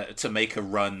starts to make a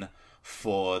run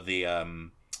for the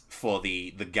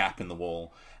gap in the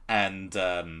wall, and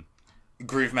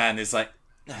Grooveman is like,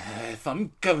 if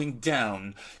I'm going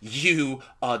down, you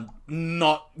are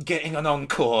not getting an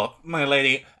encore, my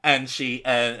lady. And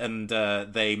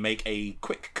they make a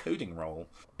quick coding roll.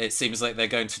 It seems like they're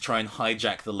going to try and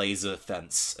hijack the laser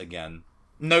fence again.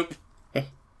 Nope.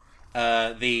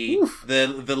 The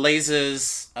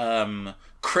lasers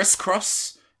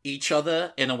crisscross each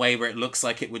other in a way where it looks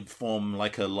like it would form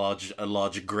like a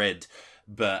large grid,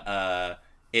 but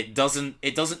it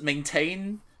doesn't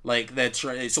maintain. Like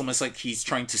it's almost like he's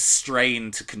trying to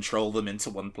strain to control them into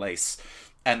one place,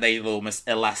 and they almost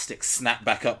elastic snap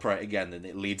back upright again, and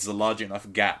it leaves a large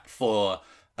enough gap for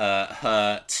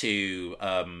her to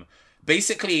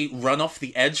basically run off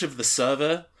the edge of the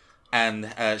server,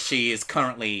 and she is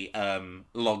currently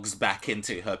logs back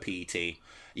into her PET.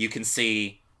 You can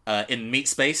see in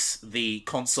MeatSpace, the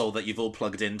console that you've all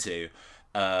plugged into,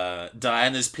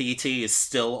 Diana's PET is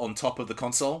still on top of the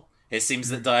console. It seems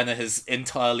that Diana has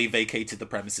entirely vacated the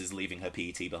premises, leaving her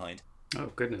PET behind.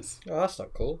 Oh, goodness. Oh, that's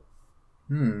not cool.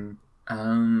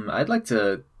 I'd like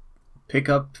to pick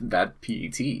up that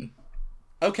PET.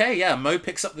 Okay, yeah, Mo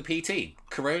picks up the PT.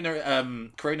 Corona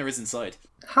is inside.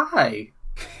 Hi.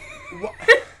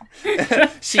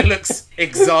 She looks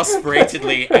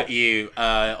exasperatedly at you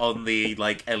on the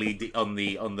LED on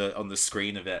the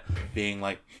screen of it, being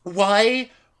like, "Why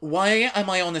am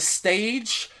I on a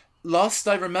stage? Last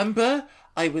I remember,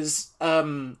 I was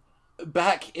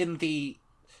back in the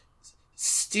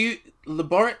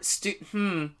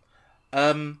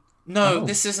No,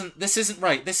 this isn't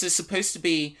right. This is supposed to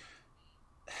be.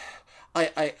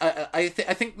 I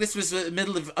think this was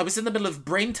I was in the middle of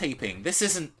brain taping. This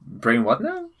isn't Brain what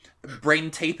now?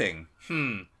 brain taping.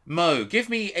 Mo, give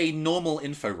me a normal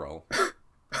info roll.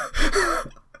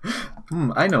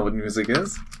 I know what music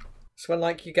is. It's when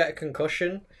you get a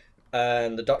concussion,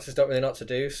 and the doctors don't really know what to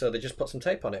do, so they just put some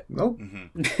tape on it. Nope.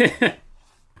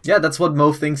 Yeah, that's what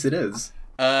Mo thinks it is.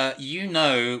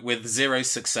 With 0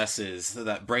 successes,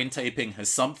 that brain taping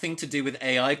has something to do with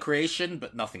AI creation,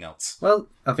 but nothing else. Well,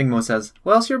 I think Mo says,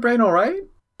 "Well, is your brain alright?"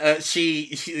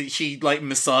 She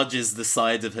massages the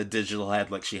side of her digital head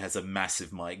like she has a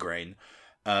massive migraine.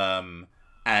 No.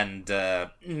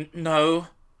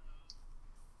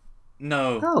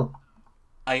 Oh.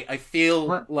 I feel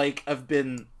What? like I've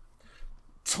been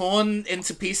torn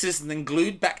into pieces and then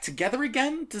glued back together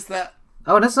again. Does that...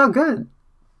 Oh, that's not good.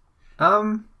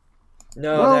 No,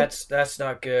 Well- that's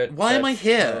not good. Why am I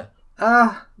here?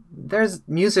 There's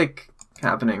music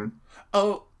happening.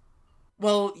 Oh,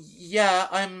 well, yeah,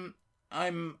 I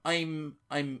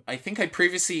think I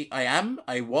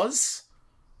was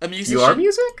a musician. You are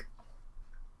music?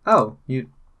 Oh,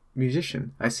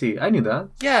 musician. I see. I knew that.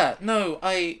 Yeah, no,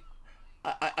 I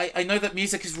know that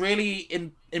music is really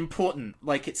important.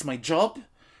 Like, it's my job.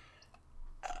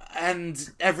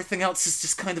 And everything else is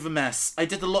just kind of a mess. I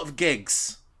did a lot of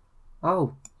gigs.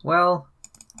 Oh, well,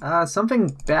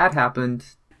 something bad happened.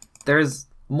 There's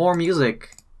more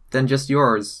music than just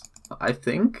yours, I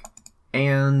think.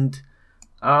 And,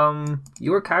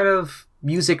 you were kind of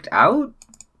musiced out.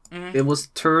 Mhm. It was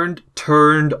turned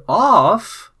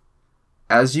off,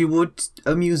 as you would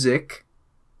a music.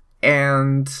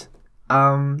 And,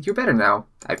 you're better now,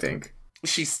 I think.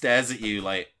 She stares at you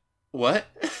like, what?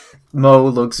 Mo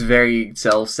looks very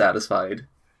self-satisfied,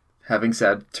 having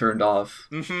said turned off.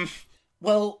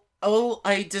 Well, all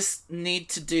I just need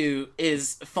to do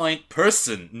is find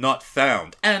person not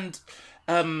found. And,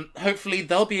 hopefully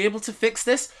they'll be able to fix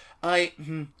this.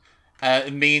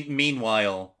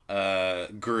 Meanwhile,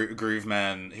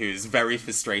 Grooveman, who's very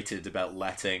frustrated about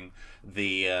letting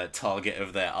the target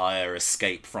of their ire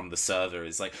escape from the server,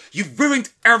 is like, "You've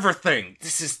ruined everything!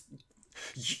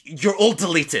 You're all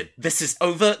deleted. This is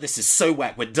over. This is so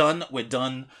whack. We're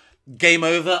done. Game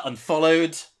over.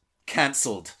 Unfollowed.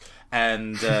 Cancelled."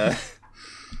 And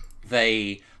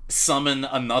they summon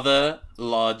another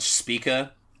large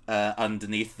speaker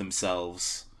underneath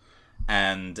themselves.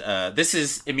 And this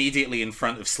is immediately in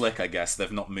front of Slick, I guess.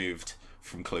 They've not moved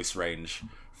from close range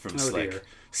from Slick. Dear.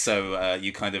 So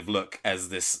you kind of look as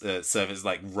this service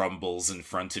like rumbles in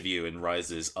front of you and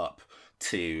rises up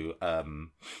to... and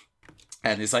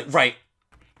it's like, "Right,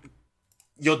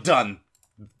 you're done.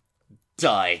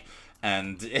 Die."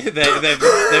 And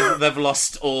they've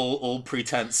lost all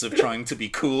pretense of trying to be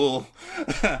cool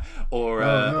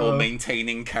or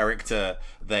maintaining character.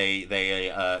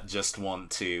 They just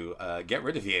want to get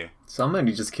rid of you.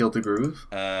 Somebody just killed the groove.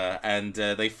 And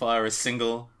they fire a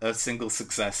single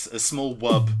success. A small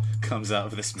wub comes out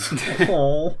of this.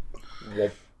 Aww.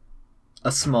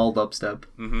 A small dubstep.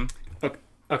 Mm-hmm.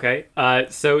 Okay,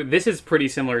 so this is pretty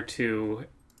similar to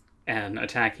an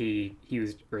attack he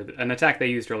used, or an attack they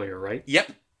used earlier, right?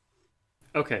 Yep.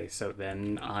 Okay, so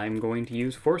then I'm going to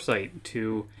use Foresight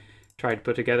to try to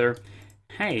put together,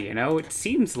 hey, it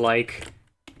seems like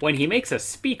when he makes a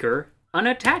speaker, an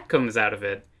attack comes out of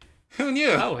it. Who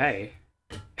knew? Oh, hey.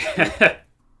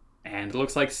 And it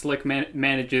looks like Slick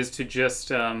manages to just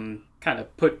kind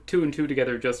of put 2 and 2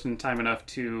 together just in time enough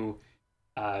to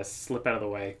slip out of the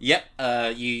way. Yep.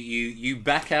 You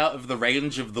back out of the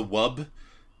range of the wub,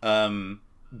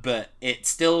 but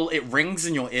it rings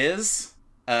in your ears,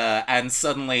 and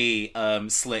suddenly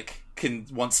Slick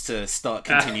wants to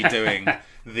continue doing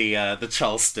the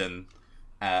Charleston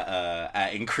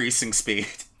at increasing speed.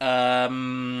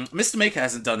 Mr. Maker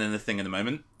hasn't done anything in a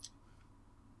moment.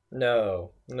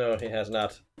 No, he has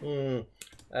not.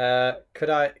 Could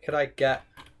I get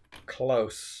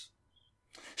close?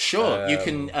 Sure, you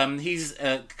can. He's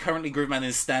currently Grooveman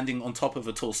is standing on top of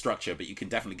a tall structure, but you can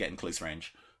definitely get in close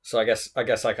range. So I guess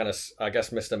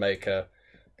Mr. Maker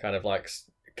kind of like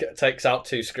takes out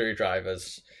 2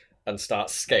 screwdrivers and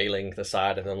starts scaling the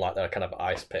side of them like they're kind of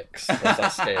ice picks.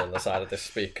 Starts scaling the side of this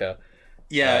speaker.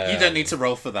 Yeah, you don't need to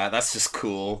roll for that. That's just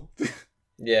cool.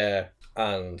 Yeah,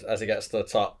 and as he gets to the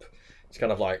top, he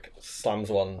kind of like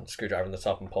slams one screwdriver in the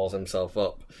top and pulls himself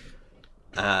up.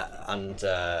 And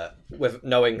with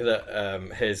knowing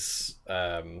that his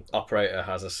operator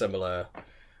has a similar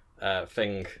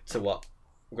thing to what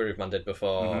Grooveman did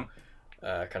before,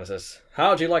 kind of says,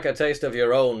 "How do you like a taste of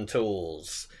your own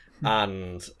tools?"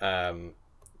 And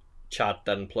Chad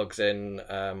then plugs in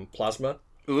plasma.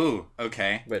 Ooh,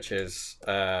 okay. Which is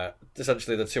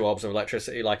essentially the 2 orbs of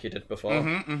electricity like you did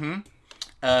before.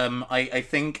 I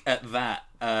think at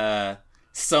that,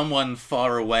 someone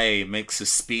far away makes a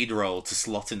speed roll to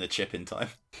slot in the chip in time.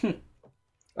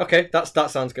 Okay, that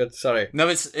sounds good. Sorry. No,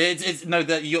 it's no,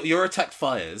 that your attack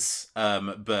fires,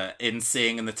 but in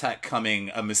seeing an attack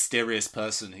coming, a mysterious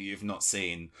person who you've not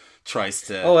seen tries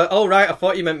to. Oh, right. I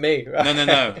thought you meant me.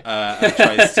 No.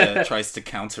 Tries to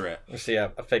counter it. I see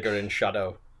a figure in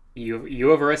shadow.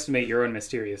 You overestimate your own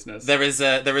mysteriousness. There is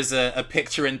a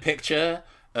picture in picture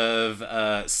of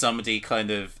somebody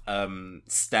kind of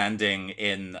standing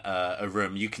in a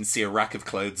room. You can see a rack of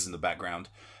clothes in the background.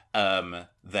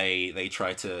 They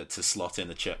try to slot in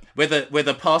a chip with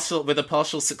a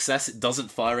partial success. It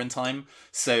doesn't fire in time,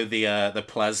 so the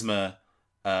plasma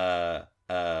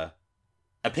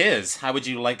appears. How would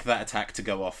you like that attack to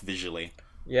go off visually?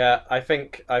 Yeah, I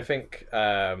think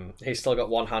he's still got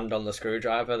one hand on the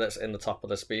screwdriver that's in the top of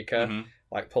the speaker,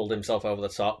 like pulled himself over the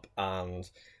top, and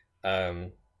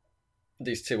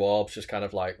these 2 orbs just kind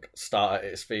of like start at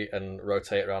his feet and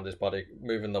rotate around his body,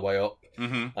 moving the way up,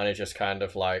 and he just kind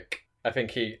of like I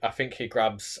think he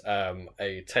grabs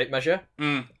a tape measure.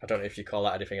 I don't know if you call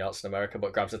that anything else in America,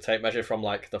 but grabs a tape measure from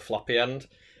like the floppy end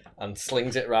and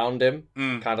slings it round him,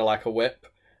 kind of like a whip.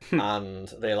 And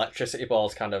the electricity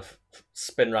balls kind of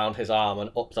spin round his arm and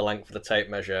up the length of the tape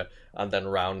measure and then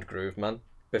round Grooveman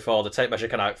before the tape measure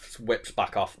kind of whips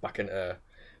back into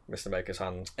Mr. Maker's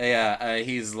hand. Yeah,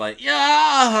 he's like,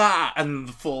 yeah, and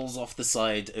falls off the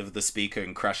side of the speaker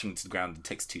and crashing to the ground and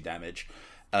takes 2 damage.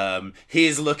 He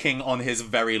is looking on his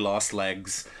very last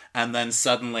legs, and then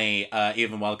suddenly,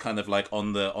 even while kind of like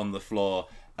on the floor,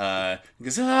 he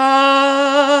goes,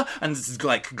 ah, and it's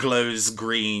like glows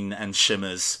green and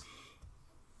shimmers.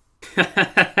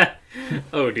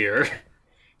 Oh dear.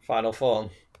 Final form.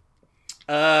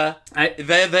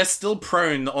 They're still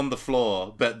prone on the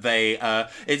floor, but they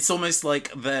it's almost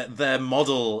like their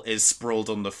model is sprawled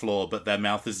on the floor, but their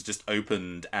mouth is just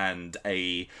opened, and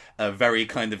a very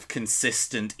kind of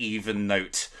consistent, even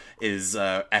note is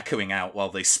echoing out while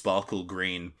they sparkle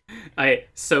green.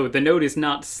 So the note is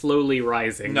not slowly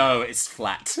rising. No, it's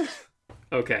flat.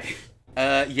 Okay.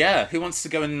 Yeah. Who wants to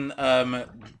go and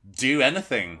do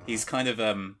anything? He's kind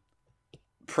of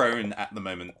prone at the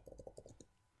moment.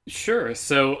 Sure.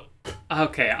 So,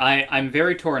 okay, I'm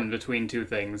very torn between two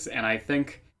things, and I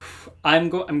think I'm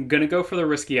gonna go for the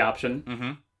risky option.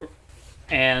 Mm-hmm.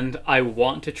 And I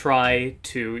want to try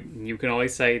to. You can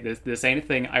always say this ain't a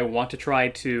thing. I want to try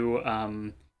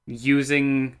to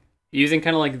using kind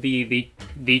of like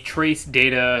the trace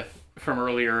data from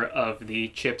earlier of the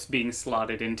chips being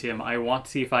slotted into him. I want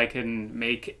to see if I can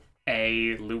make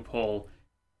a loophole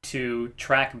to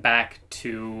track back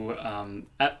to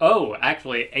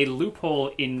actually a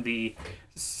loophole in the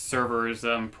server's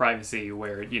privacy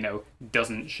where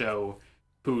doesn't show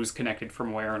who's connected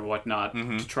from where and whatnot,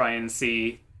 to try and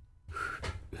see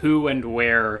who and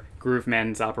where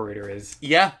Grooveman's operator is.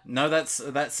 Yeah, no, that's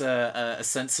a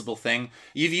sensible thing.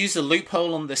 You've used a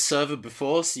loophole on this server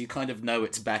before, so you kind of know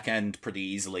its back end pretty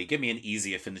easily. Give me an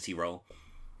easy affinity roll.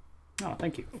 Oh,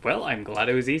 thank you. Well, I'm glad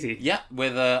it was easy. Yeah,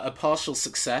 with a partial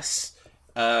success.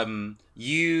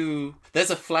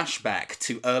 There's a flashback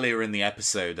to earlier in the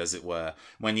episode, as it were,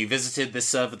 when you visited this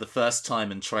server the first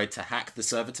time and tried to hack the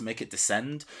server to make it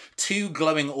descend. 2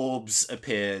 glowing orbs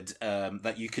appeared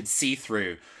that you could see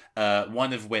through,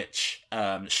 one of which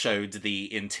showed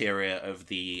the interior of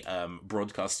the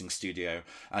broadcasting studio,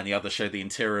 and the other showed the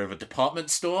interior of a department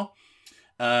store.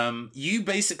 You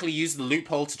basically use the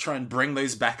loophole to try and bring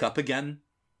those back up again.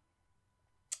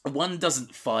 One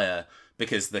doesn't fire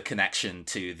because the connection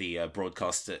to the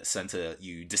broadcast center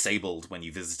you disabled when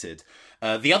you visited.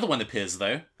 The other one appears,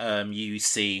 though. You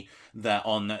see that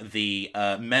on the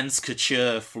men's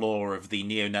couture floor of the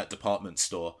Neonet department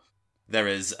store, there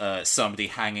is somebody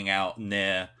hanging out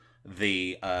near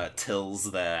the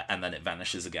tills there, and then it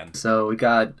vanishes again. So we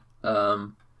got a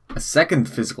second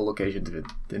physical location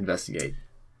to investigate.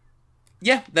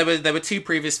 Yeah, there were 2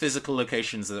 previous physical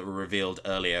locations that were revealed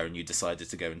earlier, and you decided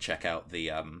to go and check out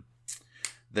the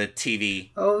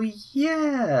TV. Oh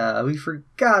yeah, we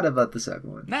forgot about the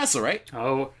second one. That's all right.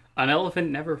 Oh, an elephant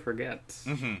never forgets.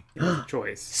 Mm-hmm. It was a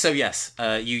choice. So yes,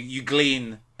 you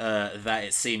glean that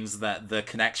it seems that the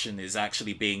connection is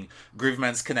actually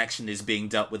Grooveman's connection is being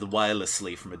dealt with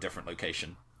wirelessly from a different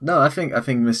location. No, I think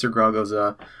Mr. Groggo's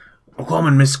a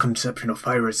common misconception of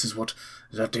pirates is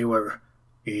that they were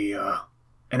a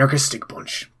anarchistic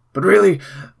bunch. But really,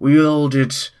 we all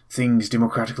did things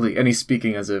democratically. And he's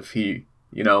speaking as if he,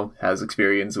 has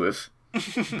experience with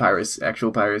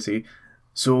actual piracy.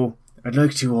 So I'd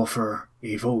like to offer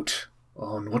a vote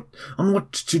on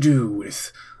what to do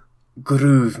with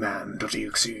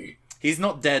Grooveman.exe. He's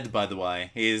not dead, by the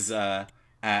way. He's No,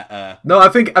 I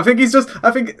think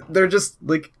they're just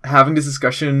like having this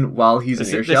discussion while he's in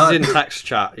earshot. This is in text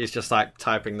chat. He's just like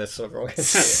typing this so everyone can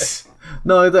see it.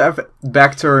 No, they're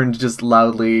back turned, just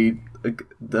loudly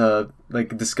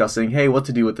discussing, hey, what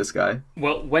to do with this guy.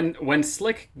 Well, when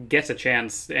Slick gets a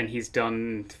chance and he's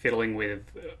done fiddling with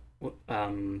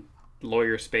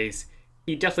lawyer space,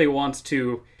 he definitely wants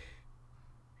to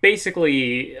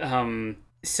basically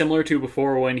similar to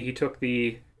before when he took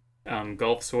the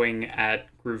golf swing at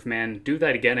Grooveman, do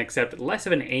that again, except less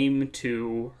of an aim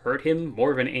to hurt him,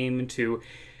 more of an aim to...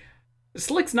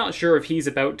 Slick's not sure if he's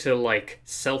about to,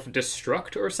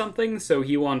 self-destruct or something, so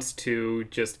he wants to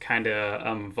just kind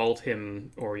of vault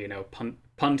him or,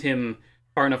 punt him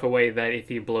far enough away that if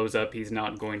he blows up, he's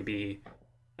not going to be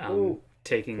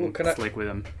taking Slick with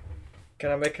him.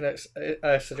 Can I make a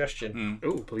suggestion?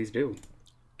 Ooh, please do.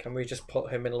 Can we just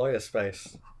put him in lawyer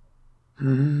space?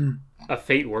 A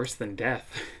fate worse than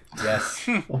death. Yes.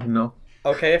 Oh no.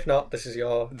 Okay, if not, this is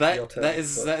your turn. That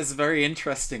is very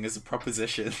interesting as a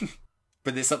proposition.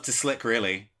 But it's up to Slick,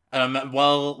 really.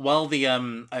 While the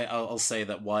I'll say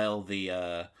that while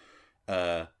the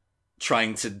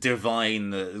trying to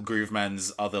divine the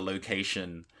Grooveman's other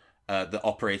location,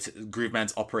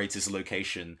 Grooveman's operator's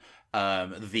location,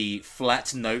 the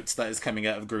flat note that is coming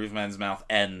out of Grooveman's mouth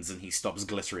ends, and he stops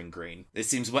glittering green. It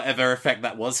seems whatever effect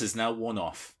that was has now worn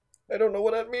off. I don't know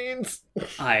what that means.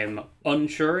 I'm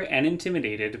unsure and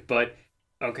intimidated, but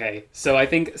okay. So I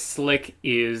think Slick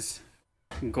is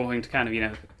going to kind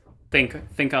of,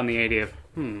 think on the idea of,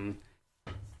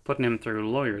 putting him through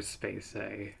lawyer's space,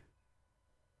 eh?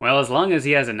 Well, as long as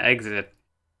he has an exit,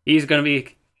 he's going to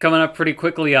be coming up pretty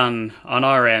quickly on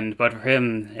our end, but for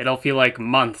him, it'll feel like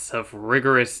months of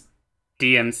rigorous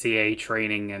DMCA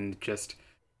training and just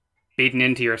beaten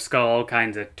into your skull all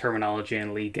kinds of terminology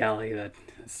and legality that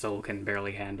his soul can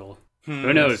barely handle.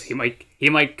 Who knows? He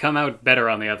might come out better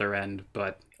on the other end,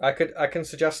 but I can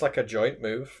suggest like a joint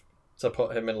move to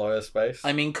put him in lawyer space.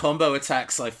 I mean, combo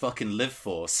attacks I fucking live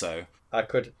for, so...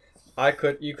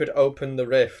 You could open the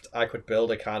rift, I could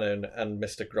build a cannon, and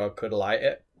Mr. Grog could light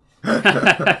it.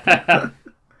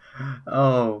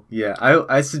 Oh yeah,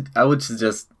 I would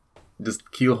suggest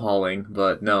just queue hauling,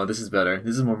 but no, this is better.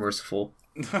 This is more merciful.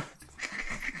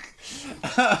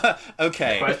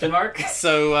 Okay. question mark?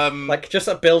 So, Like, just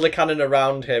build a cannon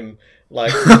around him,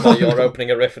 like, while you're opening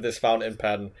a rift with this fountain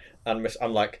pen, and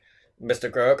I'm like,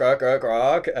 Mr. Grog,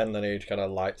 and then he kind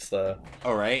of lights the...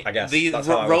 alright. I guess The that's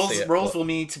how I would see it, rolls but- will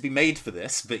need to be made for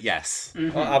this, but yes.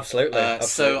 Oh, absolutely. So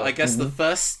absolutely. I guess the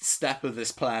first step of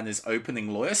this plan is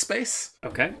opening lawyer space.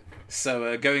 Okay.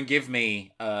 So go and give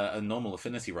me a normal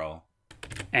affinity roll.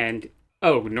 And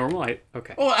normal.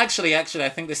 Okay. Oh, actually, I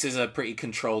think this is a pretty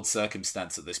controlled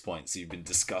circumstance at this point. So you've been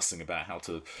discussing about how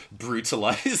to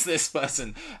brutalize this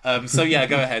person. So yeah,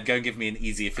 go ahead. Go and give me an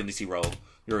easy affinity roll.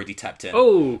 You're already tapped in.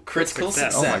 Oh, Critical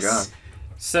success. Oh my god.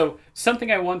 So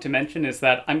something I want to mention is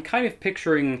that I'm kind of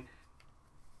picturing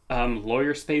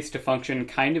lawyer space to function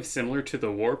kind of similar to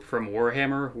the warp from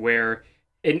Warhammer, where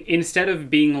instead of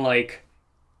being like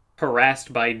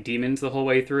harassed by demons the whole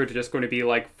way through, it's just going to be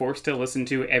like forced to listen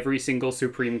to every single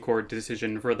Supreme Court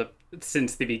decision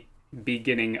since the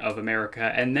beginning of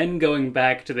America, and then going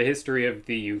back to the history of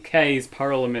the UK's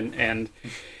Parliament, and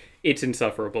it's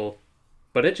insufferable.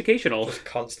 But educational. Just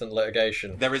constant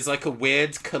litigation. There is like a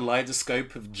weird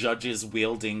kaleidoscope of judges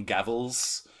wielding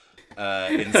gavels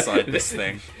inside this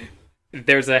thing.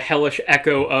 There's a hellish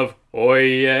echo of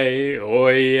oyez,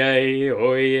 oyez,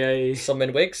 oyez. Some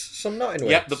in wigs, some not in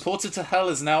wigs. Yep, the portal to hell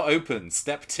is now open.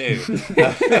 Step 2.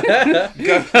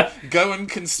 Go and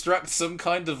construct some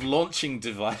kind of launching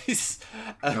device.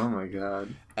 Oh my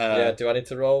god. Yeah, do I need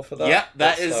to roll for that? Yeah,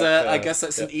 that That's is. like, I guess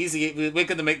that's yeah. an easy. We're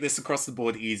going to make this across the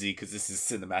board easy because this is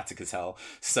cinematic as hell.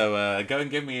 So go and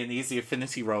give me an easy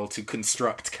affinity roll to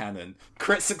construct cannon.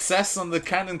 Crit success on the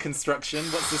cannon construction.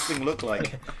 What's this thing look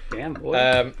like? Damn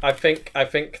boy. I think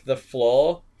the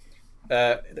floor.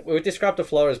 We described the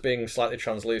floor as being slightly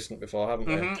translucent before, haven't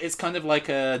we? It's kind of like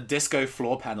a disco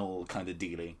floor panel kind of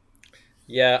dealy.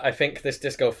 Yeah, I think this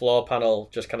disco floor panel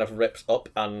just kind of rips up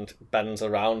and bends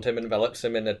around him, envelops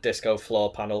him in a disco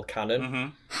floor panel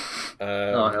cannon.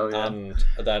 Oh hell yeah. And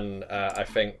then I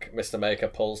think Mr. Maker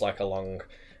pulls like a long,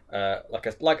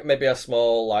 like maybe a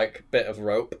small like bit of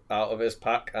rope out of his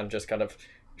pack and just kind of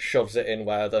shoves it in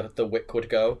where the wick would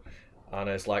go, and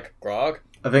is like, Grog.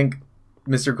 I think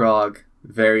Mr. Grog,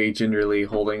 very gingerly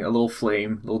holding a little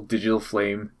digital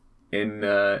flame in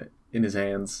his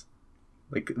hands,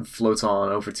 like floats on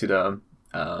over to the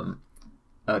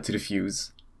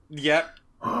fuse. Yep.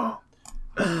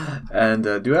 And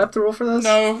do I have to roll for this?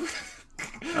 No.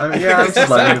 I mean, yeah, I'm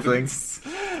just lighting the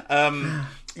thing.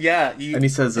 Yeah. You... And he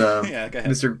says, yeah, go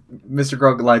ahead. Mr.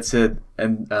 Grog lights it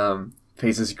and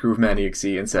faces Grooveman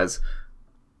EXE and says,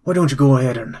 "Why don't you go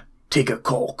ahead and take a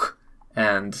cork?"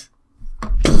 And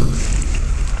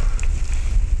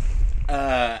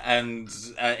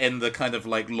in the kind of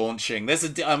like launching, there's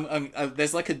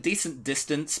like a decent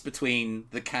distance between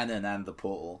the cannon and the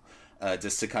portal,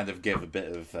 just to kind of give a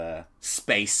bit of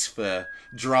space for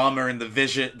drama and the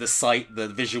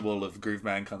visual of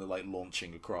Grooveman kind of like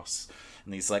launching across.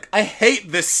 And he's like, "I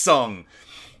hate this song."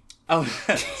 Oh,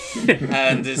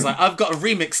 and is like, "I've got a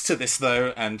remix to this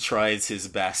though," and tries his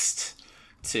best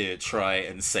to try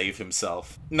and save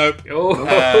himself. Nope. He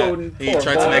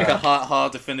tried to make a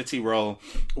hard affinity roll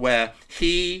where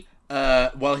he,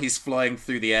 while he's flying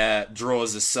through the air,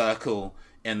 draws a circle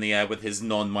in the air with his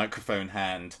non-microphone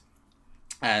hand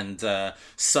and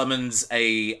summons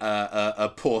a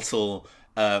portal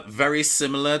very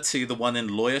similar to the one in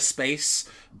Lawyer Space,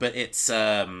 but it's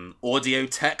audio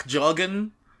tech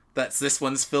jargon that's this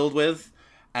one's filled with.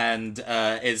 And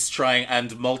is trying,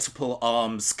 and multiple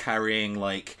arms carrying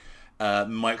like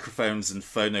microphones and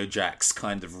phono jacks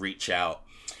kind of reach out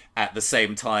at the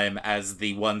same time as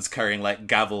the ones carrying like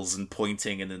gavels and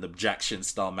pointing in an objection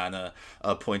style manner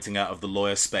are pointing out of the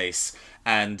lawyer space.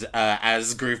 And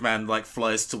as Grooveman like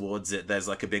flies towards it, there's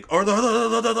like a big as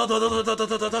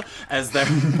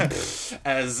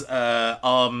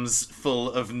arms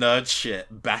full of nerd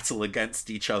shit battle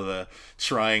against each other,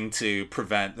 trying to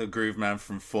prevent the Grooveman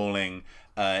from falling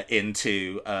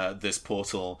into this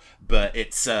portal, but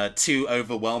it's too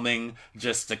overwhelming.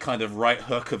 Just a kind of right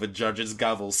hook of a judge's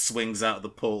gavel swings out of the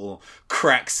portal,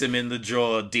 cracks him in the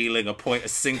jaw, dealing a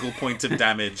single point of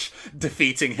damage,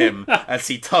 defeating him as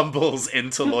he tumbles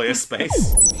into lawyer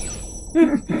space.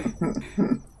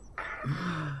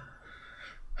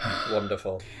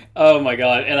 Wonderful. Oh my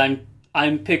god! And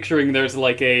I'm picturing there's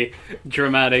like a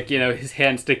dramatic, his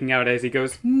hand sticking out as he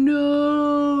goes,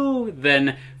 "No!"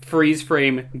 Then freeze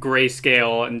frame,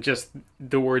 grayscale, and just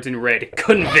the words in red,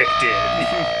 "Convicted."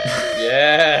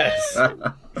 Yes.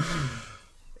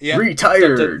 Yeah.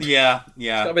 Retired. Yeah. It's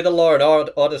gotta be the Law and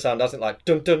Order sound, doesn't it? Like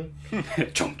dun dun.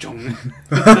 Chung chung.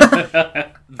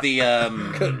 The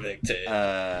Convicted.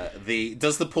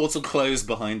 does the portal close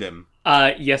behind him?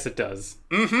 Yes, it does.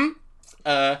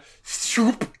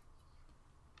 Shoop.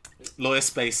 Lawyer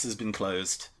space has been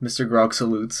closed. Mr. Grog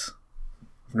salutes.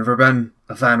 I've never been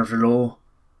a fan of the law,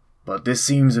 but this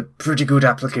seems a pretty good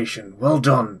application. Well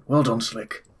done,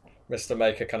 Slick. Mr.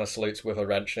 Maker kind of salutes with a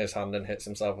wrench in his hand and hits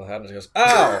himself with a hand and he goes,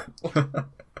 "Ow!"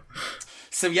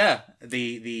 So yeah,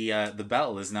 the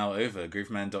battle is now over.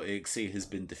 Grooveman.exe has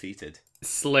been defeated.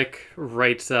 Slick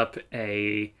writes up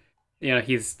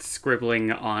he's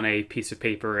scribbling on a piece of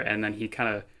paper, and then he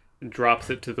kind of drops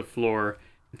it to the floor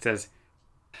and says,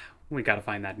 "We gotta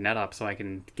find that net up so I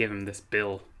can give him this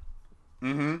bill."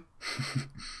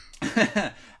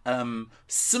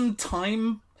 Some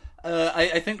time.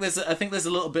 I think there's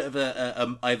a little bit of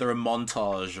a either a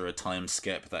montage or a time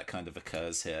skip that kind of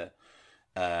occurs here,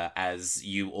 as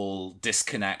you all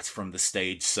disconnect from the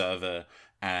stage server,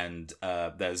 and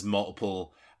there's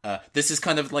multiple. This is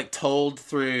kind of like told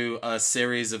through a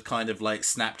series of kind of like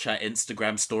Snapchat,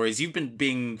 Instagram stories. You've been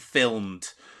being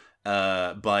filmed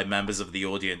by members of the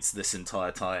audience this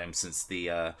entire time since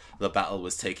the battle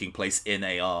was taking place in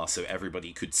AR, so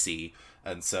everybody could see.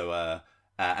 And so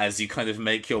as you kind of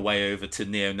make your way over to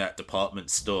Neonet Department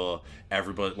Store,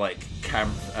 everybody like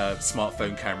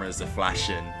smartphone cameras are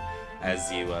flashing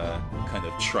as you kind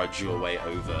of trudge your way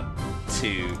over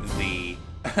to the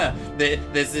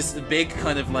there's this big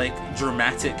kind of like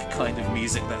dramatic kind of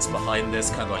music that's behind this,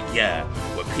 kind of like, yeah,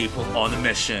 we're people on a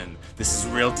mission, this is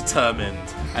real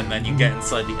determined, and then you get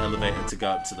inside the elevator to go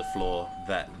up to the floor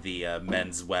that the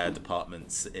menswear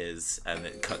department is, and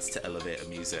it cuts to elevator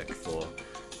music for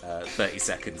 30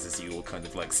 seconds as you all kind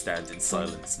of like stand in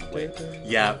silence and wait.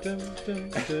 Yeah.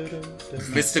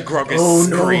 Mr. Grog is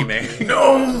screaming.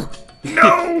 No!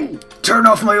 Turn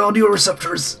off my audio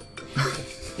receptors.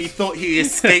 He thought he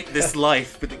escaped this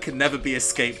life, but it can never be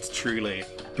escaped truly.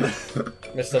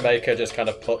 Mr. Maker just kind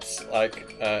of puts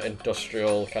like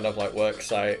industrial kind of like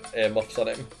worksite earmuffs on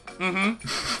him.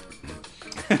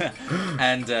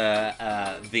 And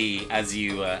as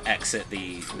you exit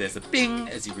there's a bing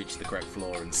as you reach the correct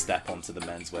floor and step onto the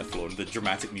menswear floor, and the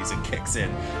dramatic music kicks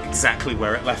in exactly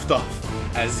where it left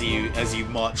off. As you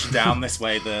march down this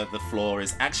way, the floor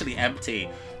is actually empty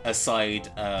aside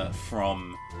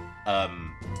from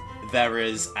there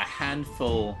is a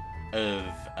handful of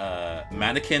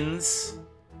mannequins,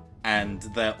 and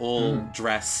they're all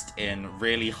dressed in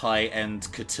really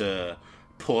high-end couture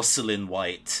porcelain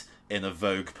white in a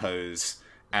Vogue pose,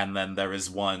 and then there is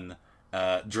one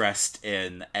dressed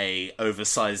in a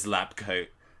oversized lab coat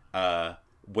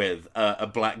with a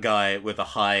black guy with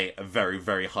a very,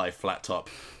 very high flat top,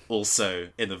 also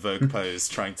in a Vogue pose,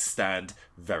 trying to stand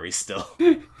very still.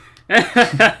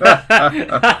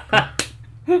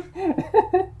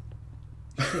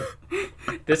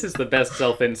 This is the best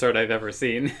self-insert I've ever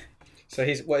seen. So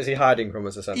what is he hiding from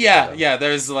us essentially? Yeah.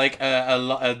 There's like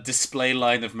a display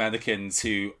line of mannequins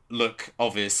who look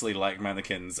obviously like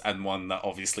mannequins, and one that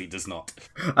obviously does not.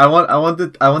 I want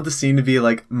the scene to be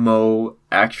like Mo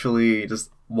actually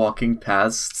just walking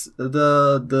past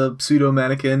the pseudo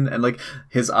mannequin, and like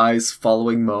his eyes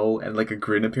following Mo, and like a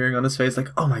grin appearing on his face, like,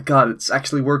 oh my god, it's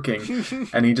actually working.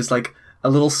 And he just like a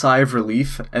little sigh of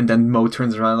relief, and then Mo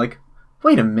turns around like,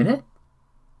 wait a minute,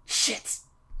 shit.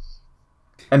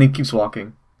 And he keeps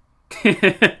walking.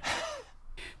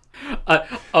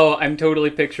 I'm totally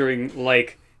picturing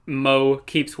like Mo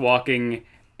keeps walking,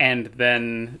 and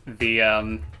then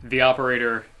the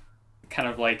operator kind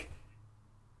of like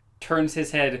turns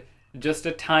his head just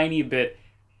a tiny bit,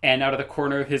 and out of the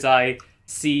corner of his eye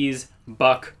sees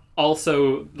Buck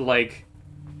also like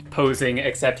posing,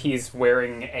 except he's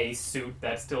wearing a suit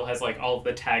that still has like all of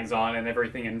the tags on and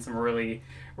everything, and some really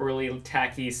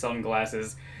tacky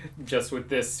sunglasses, just with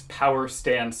this power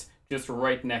stance just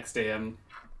right next to him.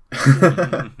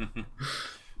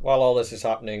 While all this is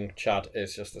happening, Chad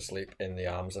is just asleep in the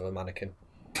arms of a mannequin.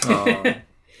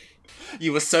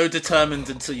 You were so determined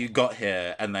until you got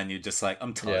here, and then you're just like,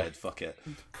 I'm tired, Yeah. fuck it.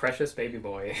 Precious baby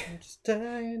boy. Just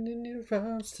dying in your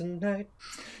arms tonight.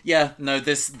 Yeah, no,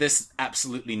 this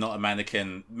absolutely not a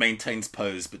mannequin, maintains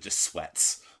pose, but just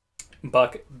sweats.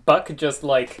 Buck just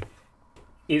like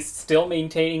is still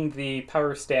maintaining the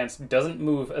power stance, doesn't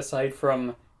move aside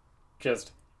from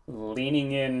just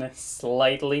leaning in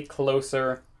slightly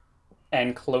closer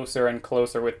and closer and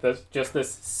closer with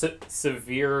this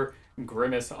severe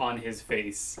grimace on his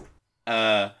face.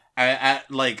 At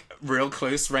like real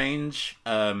close range,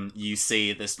 you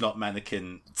see this not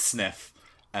mannequin sniff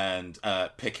and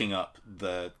picking up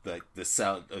the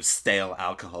sound of stale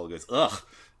alcohol, goes ugh,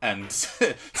 and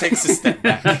takes a step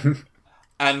back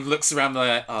and looks around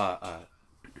like god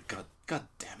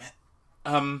damn it,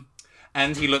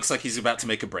 and he looks like he's about to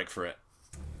make a break for it.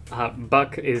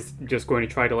 Buck is just going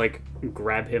to try to like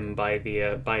grab him by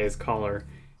his collar.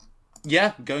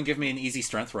 Yeah, go and give me an easy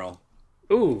strength roll.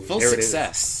 Ooh, Full there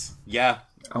success. Yeah.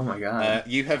 Oh my god.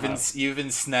 You have you've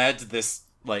ensnared this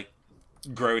like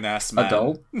grown ass man.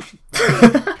 Adult?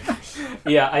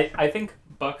 Yeah, I think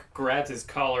Buck grabs his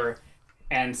collar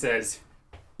and says,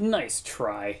 "Nice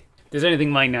try. Does anything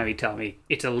mind now you tell me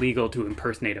it's illegal to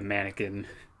impersonate a mannequin?"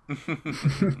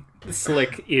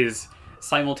 Slick is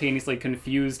simultaneously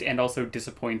confused and also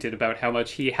disappointed about how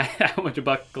much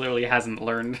Buck clearly hasn't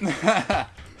learned.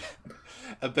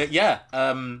 But yeah,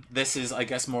 this is, I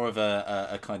guess, more of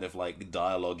a kind of like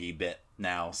dialogue-y bit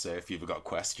now. So if you've got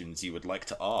questions you would like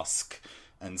to ask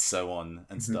and so on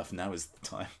and stuff, now is the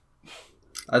time.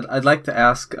 I'd like to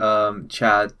ask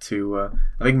Chad to.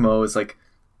 I think Mo is like.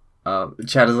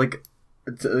 Chad is like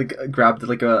grabbed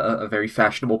like a very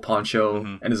fashionable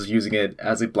poncho and is using it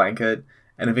as a blanket.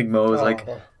 And I think Mo is like,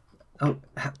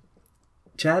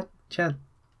 Chad,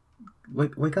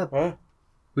 wake up. Huh?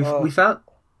 We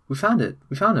found it.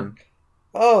 We found him.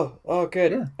 Oh,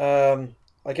 good. Yeah.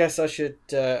 I guess I should.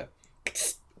 And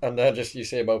then just you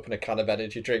see him open a can of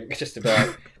energy drink just to be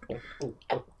like.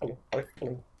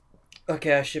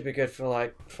 Okay, I should be good for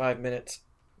like 5 minutes.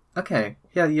 Okay.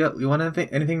 Yeah. You want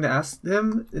anything to ask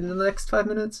him in the next 5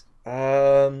 minutes?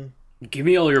 Give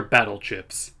me all your battle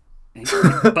chips.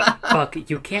 Buck,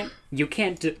 you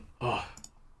can't do... Oh,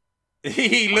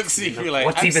 He looks at you like,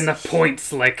 what's even the point,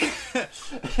 Slick?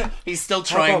 he's still How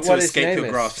trying about to what his escape name your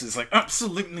is? grasp. It's like,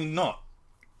 absolutely not.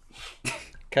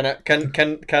 Can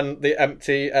the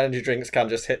empty energy drinks can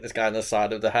just hit this guy on the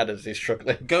side of the head as he's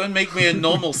struggling? Go and make me a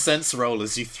normal sense roll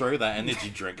as you throw that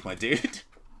energy drink, my dude.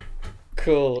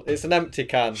 Cool. It's an empty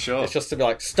can. Sure. It's just to be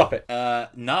like, stop it.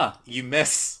 Nah, you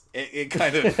miss. It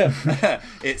kind of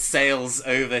it sails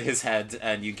over his head,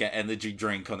 and you get energy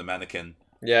drink on the mannequin.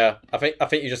 Yeah, I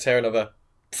think you just hear another.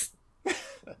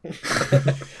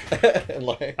 And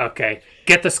like, Okay,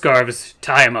 get the scarves,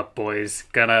 tie him up, boys.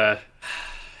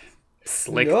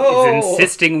 Slick No! is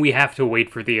insisting we have to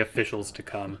wait for the officials to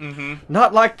come.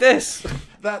 not like this.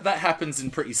 That happens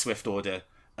in pretty swift order.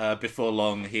 Before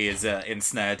long, he is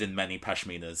ensnared in many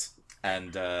pashminas,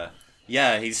 and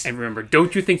yeah, he's. And remember,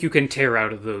 don't you think you can tear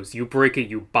out of those? You break it,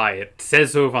 you buy it. It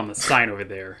says so on the sign over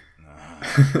there.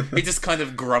 He just kind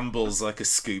of grumbles like a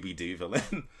Scooby-Doo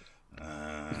villain.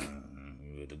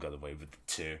 We would have got away with it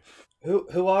too.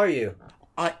 Who are you?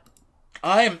 I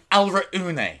am Alra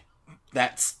Une.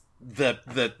 That's the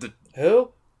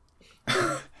Who?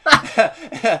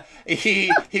 he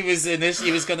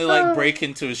was gonna like break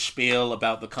into a spiel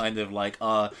about the kind of like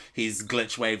he's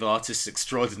glitch wave artist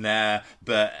extraordinaire,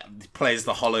 but plays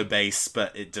the hollow bass,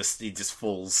 but he just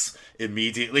falls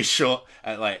immediately short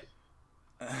at like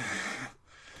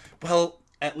well,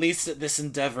 at least at this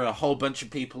endeavor a whole bunch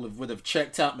of people would have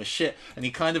checked out my shit, and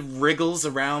he kind of wriggles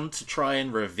around to try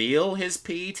and reveal his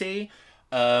PET.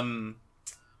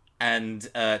 And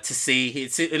to see,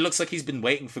 it looks like he's been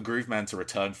waiting for Grooveman to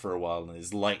return for a while and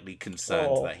is lightly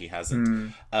concerned that he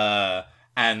hasn't.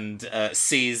 And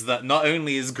sees that not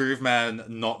only is Grooveman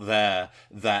not there,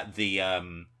 that the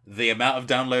amount of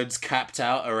downloads capped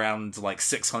out around like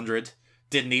 600,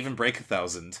 didn't even break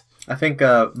 1,000. I think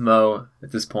Mo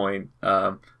at this point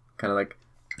kind of like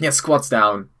squats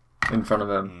down in front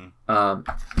of him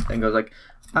and goes like,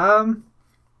 I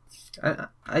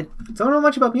don't know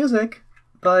much about music,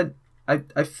 but I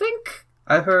think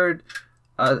I heard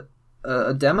a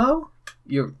demo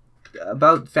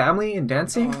about family and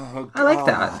dancing. Oh, I like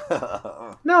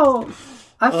that. No,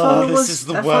 I thought it was. This is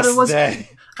the I thought it worst was. day.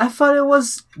 I thought it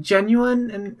was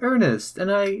genuine and earnest,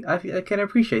 and I can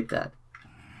appreciate that.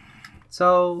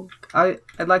 So I'd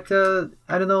like to.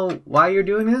 I don't know why you're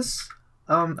doing this.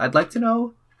 I'd like to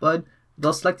know, but I'd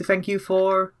also like to thank you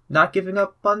for not giving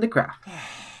up on the craft.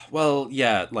 Well,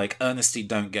 yeah, like Earnesty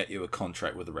don't get you a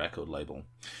contract with a record label.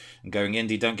 And going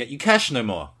indie don't get you cash no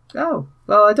more. Oh,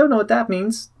 well, I don't know what that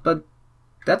means, but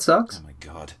that sucks. Oh my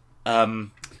god.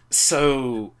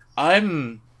 So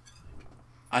I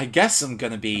guess I'm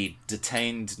gonna be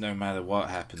detained no matter what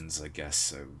happens, I guess,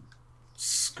 so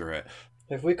screw it.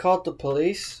 Have we called the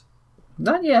police?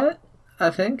 Not yet, I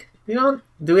think. You don't...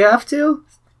 Do we have to?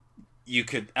 You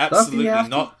could Buck, do absolutely you have to?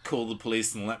 not call the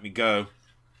police and let me go.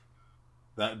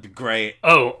 That'd be great.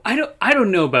 Oh, I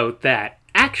don't know about that.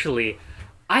 Actually,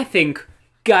 I think,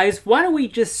 guys, why don't we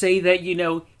just say that,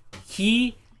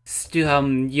 he,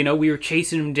 we were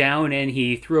chasing him down and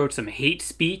he threw out some hate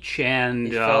speech and...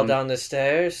 He fell down the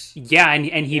stairs? Yeah,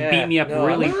 and he Yeah, beat me up no,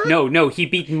 really... what? No, he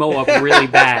beat Mo up really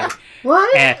bad.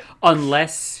 What?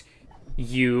 Unless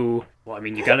you... Well, I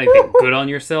mean, you got anything good on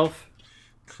yourself?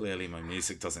 Clearly my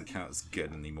music doesn't count as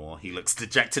good anymore. He looks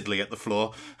dejectedly at the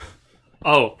floor.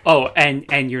 Oh,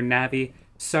 and your Navi?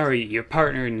 Sorry, your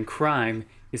partner in crime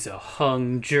is a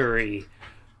hung jury.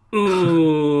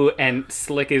 Ooh, and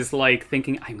Slick is like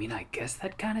thinking, I mean, I guess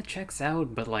that kind of checks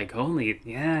out, but like only,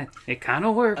 yeah, it kind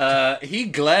of worked. He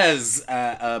glares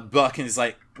at Buck and is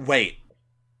like, wait,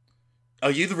 are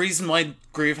you the reason why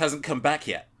Groove hasn't come back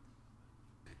yet?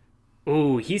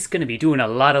 Ooh, he's gonna be doing a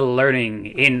lot of learning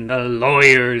in the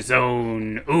lawyer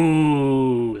zone.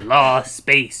 Ooh, law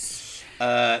space.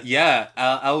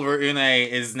 Alva Une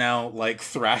is now like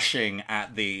thrashing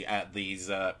at these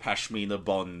Pashmina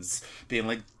bonds, being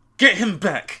like, "Get him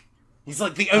back! He's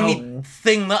like the only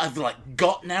thing that I've like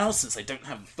got now since I don't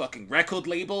have a fucking record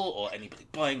label or anybody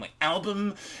buying my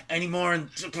album anymore, and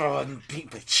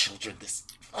beat my children. This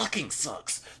fucking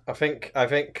sucks." I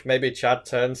think maybe Chad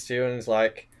turns to you and is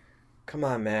like, "Come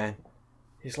on, man.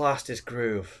 He's lost his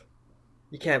groove.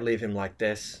 You can't leave him like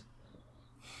this."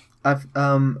 Does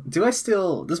Mo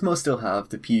still have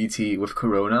the PET with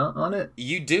Corona on it?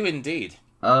 You do indeed.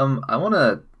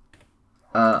 I'd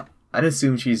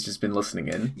assume she's just been listening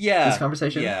in. Yeah. This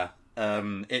conversation? Yeah.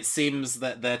 It seems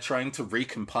that they're trying to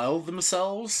recompile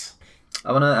themselves.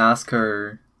 I want to ask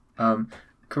her,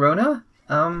 Corona,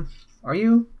 are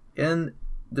you in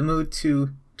the mood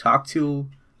to talk to,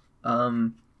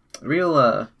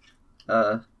 real,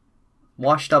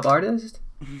 washed up artist?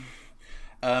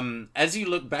 As you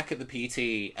look back at the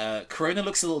PT, Corona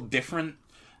looks a little different.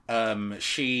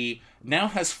 She now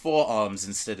has 4 arms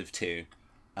instead of 2.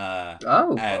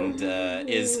 And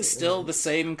is still the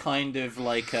same kind of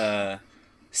like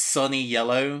sunny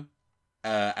yellow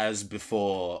as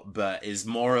before, but is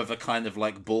more of a kind of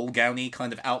like ball gowny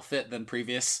kind of outfit than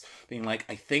previous. Being like,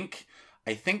 I think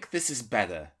this is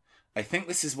better. I think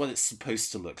this is what it's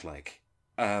supposed to look like.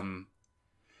 Can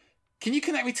you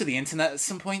connect me to the internet at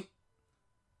some point?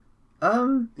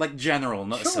 Like general,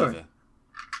 not sure. a server.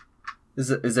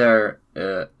 Is there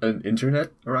an internet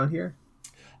around here?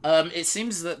 It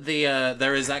seems that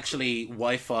there is actually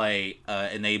Wi-Fi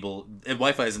enabled.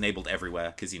 Wi-Fi is enabled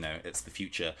everywhere because it's the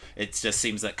future. It just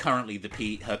seems that currently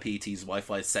her PET's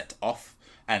Wi-Fi is set off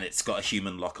and it's got a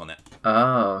human lock on it.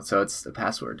 Oh, so it's a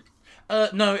password.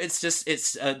 No, it's just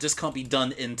can't be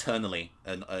done internally.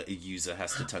 A user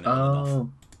has to turn it on and off.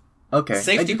 Okay.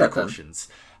 Safety precautions.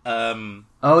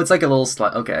 It's like a little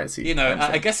slide. Okay, I see.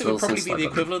 I guess it would probably be the button.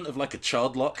 equivalent of like a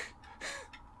child lock.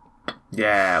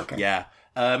 Yeah. Okay. Yeah.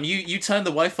 You turn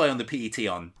the Wi-Fi on the PET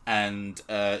on, and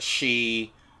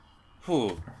she...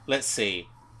 let's see.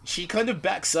 She kind of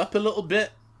backs up a little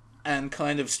bit, and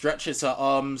kind of stretches her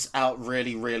arms out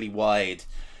really, really wide,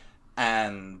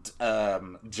 and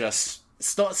just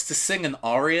starts to sing an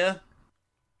aria.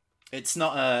 It's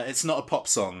not a pop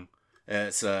song.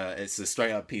 It's a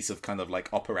straight up piece of kind of like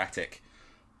operatic.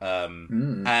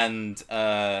 And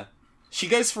she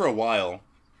goes for a while.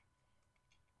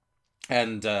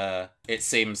 And it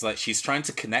seems like she's trying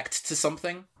to connect to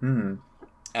something.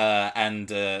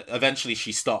 And eventually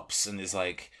she stops and is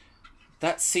like,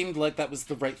 that seemed like that was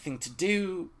the right thing to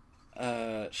do.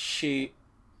 I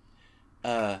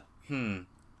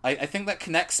think that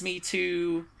connects me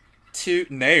to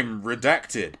name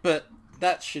redacted, but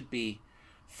that should be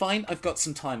fine. I've got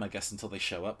some time, I guess, until they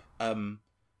show up.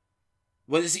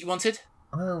 What is it you wanted?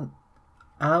 Well,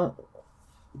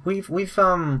 we've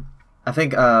I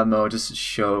think Mo just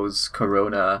shows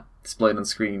Corona displayed on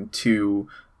screen to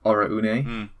Aura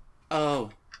Une.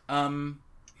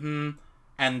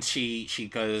 And she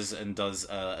goes and does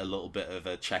a little bit of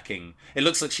a checking. It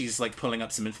looks like she's like pulling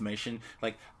up some information.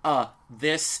 Like,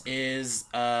 this is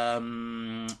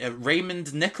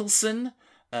Raymond Nicholson.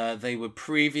 They were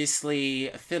previously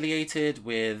affiliated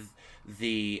with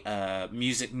the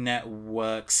music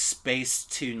network Space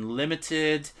Tune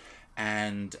Limited,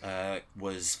 and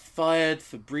was fired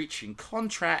for breaching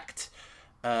contract.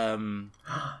 And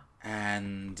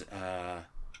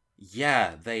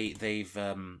yeah, they've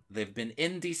been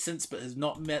indecent, but has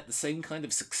not met the same kind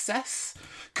of success.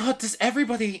 God, does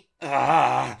everybody?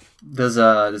 Does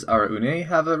Araune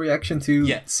have a reaction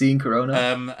to seeing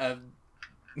Corona?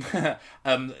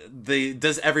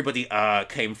 Does everybody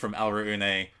came from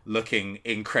Alraune looking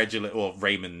incredulous, or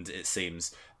Raymond, it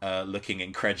seems, looking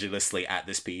incredulously at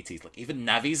this PET. Like, even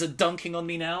Navis are dunking on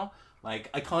me now. Like,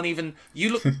 I can't even.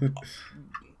 You look.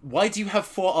 Why do you have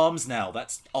 4 arms now?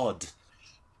 That's odd.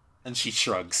 And she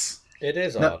shrugs. It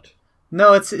is odd.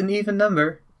 No, it's an even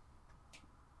number.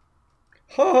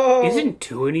 Isn't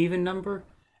 2 an even number?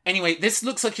 Anyway, this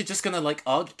looks like you're just gonna like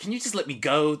argue. Can you just let me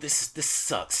go? This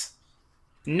sucks.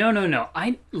 No.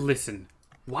 Listen.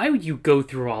 Why would you go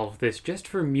through all of this just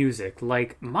for music?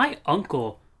 Like, my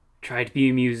uncle tried to be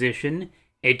a musician,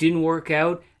 it didn't work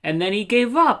out, and then he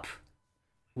gave up.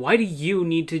 Why do you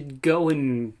need to go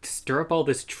and stir up all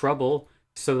this trouble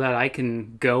so that I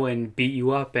can go and beat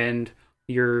you up and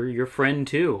your friend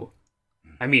too?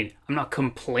 I mean, I'm not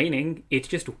complaining. It's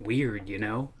just weird, you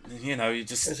know? You know, you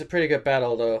just... It's a pretty good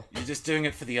battle, though. You're just doing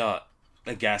it for the art,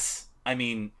 I guess. I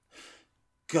mean,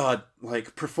 God,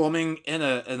 like, performing in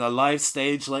a live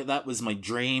stage like that was my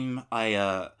dream.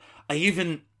 I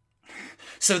even...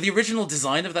 So the original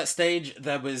design of that stage,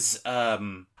 there was,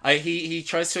 he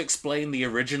tries to explain the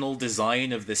original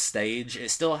design of this stage. It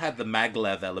still had the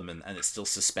maglev element and it's still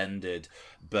suspended,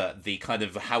 but the kind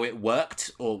of how it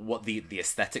worked, or what the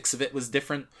aesthetics of it was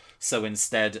different. So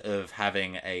instead of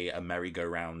having a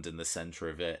merry-go-round in the center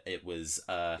of it, it was,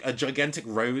 a gigantic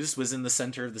rose was in the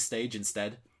center of the stage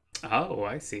instead. Oh,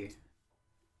 I see.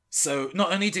 So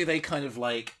not only do they kind of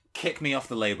like kick me off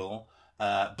the label,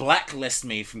 blacklist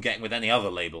me from getting with any other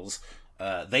labels,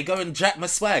 they go and jack my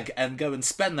swag and go and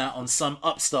spend that on some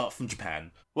upstart from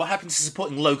Japan. What happens to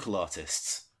supporting local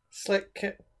artists?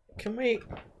 Slick, can we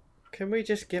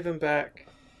just give him back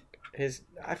his...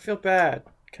 I feel bad.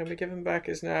 Can we give him back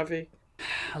his Navi?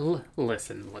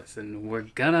 Listen, we're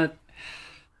gonna...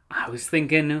 I was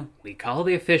thinking we call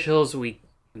the officials, we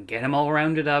get him all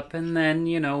rounded up, and then,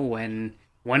 you know, when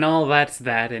all that's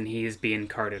that and he's being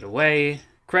carted away,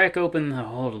 crack open the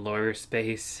whole lawyer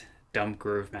space, dump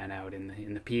Grooveman out in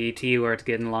the PET where it's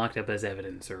getting locked up as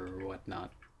evidence or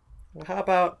whatnot.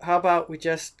 Well, how about we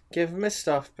just give him his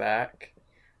stuff back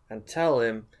and tell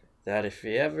him that if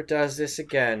he ever does this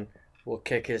again, we'll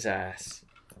kick his ass.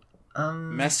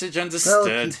 Message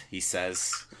understood, he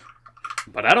says.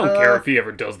 But I don't care if he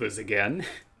ever does this again.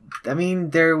 I mean,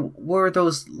 there were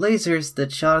those lasers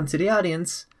that shot into the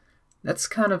audience. That's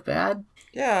kind of bad.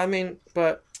 Yeah, I mean,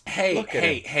 but...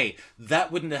 Hey,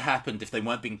 that wouldn't have happened if they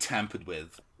weren't being tampered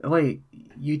with. Wait,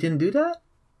 you didn't do that?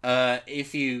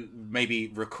 If you maybe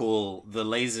recall, the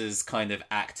lasers kind of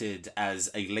acted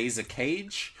as a laser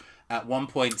cage. At one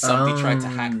point, somebody tried to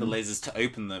hack the lasers to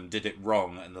open them, did it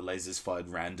wrong, and the lasers fired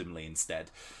randomly instead.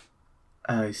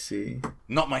 I see.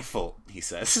 Not my fault, he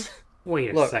says.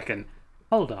 Wait a second.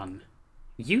 Hold on.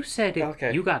 You said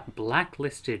Okay. you got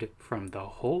blacklisted from the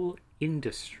whole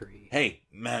industry. Hey,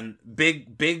 man, big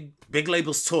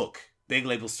labels talk. Big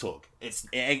labels talk. It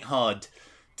ain't hard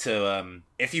to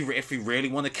if you really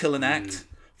want to kill an act.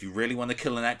 If you really want to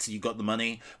kill an actor, you got the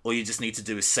money. All you just need to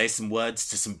do is say some words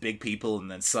to some big people,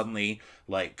 and then suddenly,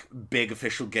 like, big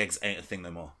official gigs ain't a thing no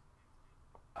more.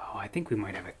 Oh, I think we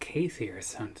might have a case here.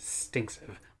 It stinks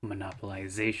of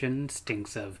monopolization,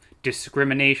 stinks of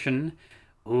discrimination.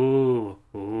 Ooh.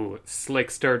 Slick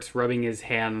starts rubbing his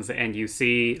hands, and you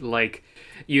see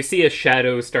a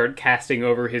shadow start casting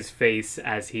over his face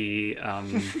as he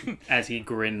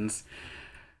grins.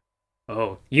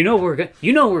 Oh, you know we're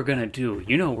gonna do.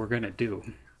 You're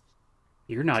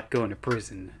not going to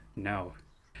prison, no,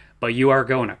 but you are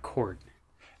going to court.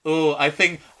 Oh, I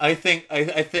think on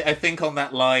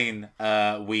that line,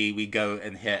 we go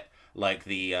and hit like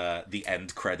the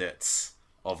end credits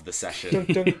of the session. I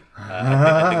think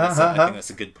that's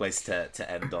a good place to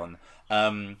end on.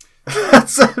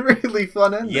 That's a really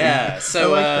fun ending. Yeah.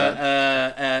 So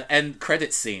I like end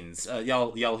credit scenes.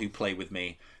 Y'all who play with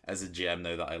me as a GM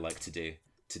know that I like to do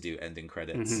ending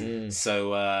credits. Mm-hmm.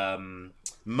 So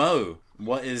Mo,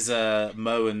 what is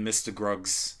Mo and Mr.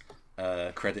 Grog's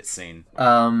credit scene?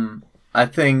 I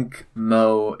think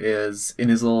Mo is in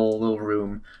his little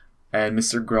room, and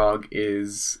Mr. Grog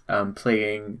is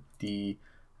playing the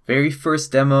very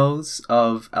first demos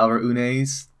of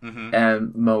Alraune's,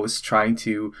 and Mo is trying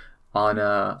to on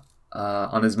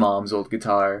his mom's old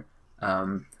guitar,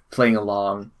 playing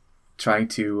along, trying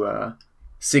to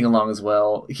sing along as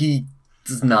well. He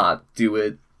does not do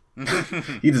it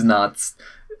He does not.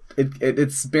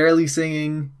 It's barely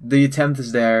singing. The attempt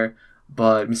is there,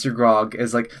 but Mr. Grog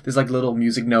is like, there's like little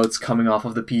music notes coming off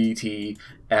of the PET,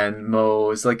 and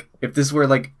Mo is like, if this were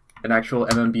like an actual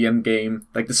MMBM game,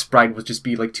 like the sprite would just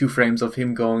be like 2 frames of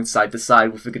him going side to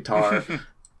side with the guitar.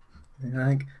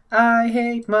 Like, I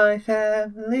hate my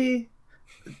family,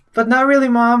 but not really,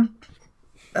 Mom.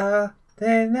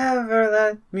 They never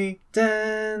let me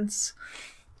dance.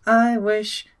 I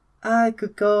wish I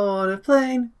could go on a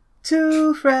plane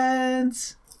to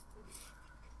France.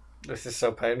 This is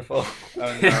so painful.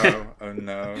 Oh no, oh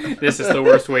no. This is the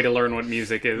worst way to learn what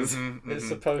music is. It's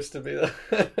supposed to be that.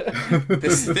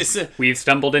 This We've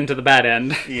stumbled into the bad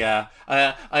end. yeah.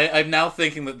 I'm now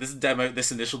thinking that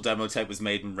this initial demo tape was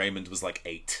made when Raymond was like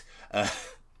 8.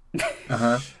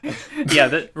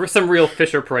 Yeah, some real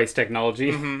Fisher-Price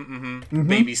technology.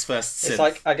 Baby's first synth. It's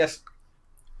like, I guess,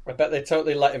 I bet they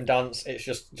totally let him dance. It's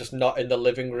just not in the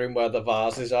living room where the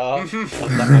vases are.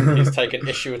 and he's taken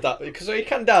issue with that because he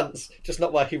can dance, just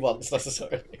not where he wants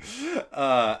necessarily.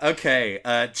 Okay,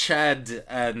 Chad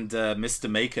and Mr.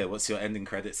 Maker, what's your ending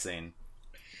credit scene?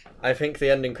 I think the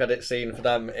ending credit scene for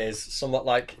them is somewhat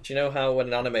like, do you know how when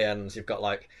an anime ends, you've got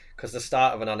like, because the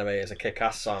start of an anime is a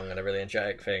kick-ass song and a really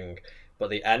energetic thing, but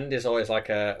the end is always like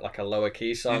a lower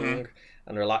key song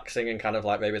and relaxing and kind of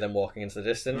like maybe them walking into the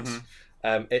distance.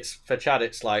 It's for Chad,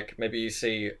 it's like maybe you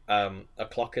see a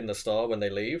clock in the store when they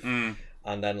leave,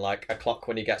 and then like a clock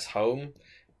when he gets home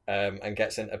and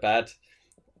gets into bed,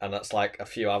 and that's like a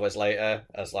few hours later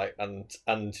as like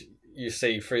and you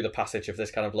see through the passage of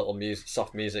this kind of little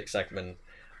soft music segment,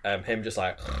 him just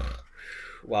like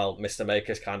while Mr.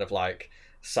 Maker's kind of like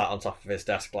sat on top of his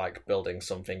desk like building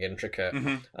something intricate,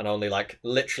 and only like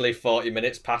literally 40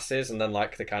 minutes passes, and then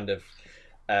like the kind of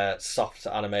soft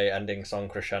anime ending song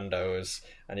crescendos,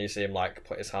 and you see him like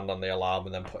put his hand on the alarm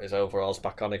and then put his overalls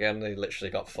back on again. He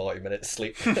literally got 40 minutes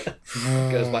sleep.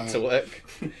 Goes back to work.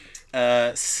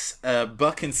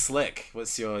 Buck and Slick,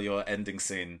 what's your ending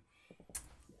scene?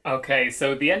 Okay,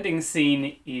 so the ending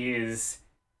scene is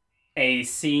a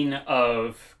scene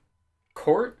of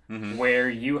court where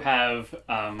you have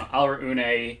Aura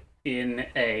Une in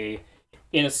a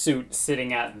suit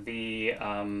sitting at the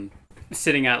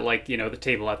like, you know, the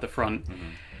table at the front.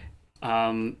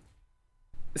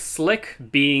 Slick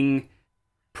being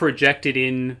projected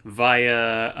in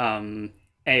via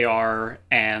AR,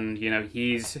 and you know,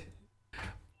 he's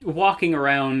walking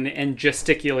around and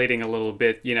gesticulating a little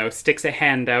bit, you know, sticks a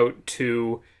hand out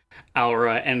to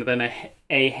Aura and then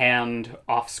a hand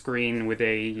off screen with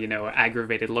a, you know,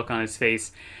 aggravated look on his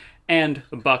face. And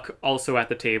Buck also at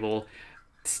the table,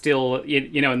 still,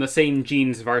 you know, in the same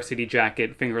jeans varsity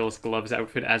jacket, fingerless gloves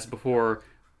outfit as before,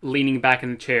 leaning back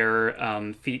in the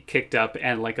chair, feet kicked up,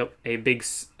 and like a big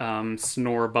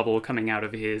snore bubble coming out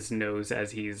of his nose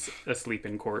as he's asleep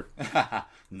in court.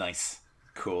 Nice.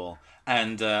 Cool.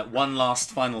 And one last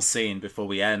final scene before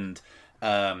we end.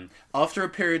 After a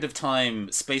period of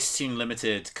time, Space Tune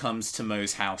Limited comes to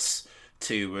Mo's house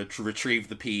to retrieve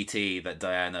the PET that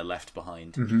Diana left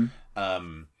behind.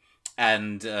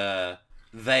 And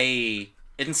they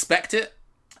inspect it,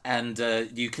 and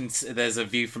there's a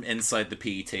view from inside the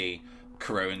PET,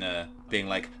 Corona being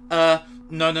like,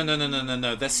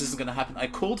 no, this isn't going to happen. I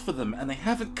called for them, and they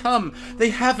haven't come. They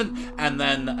haven't. And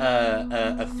then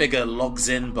a figure logs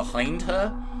in behind her,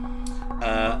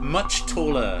 much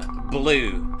taller,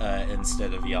 blue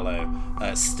instead of yellow,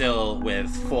 still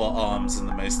with 4 arms and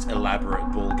the most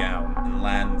elaborate ball gown, and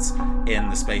lands in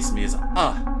the Space Museum.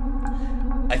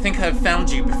 I think I've found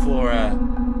you before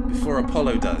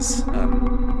Apollo does.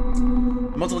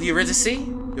 Model Eurydice,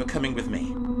 you're coming with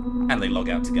me. And they log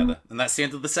out together. And that's the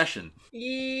end of the session.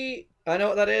 I know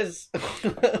what that is.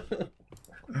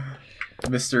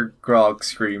 Mr. Grog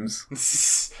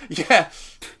screams. Yeah.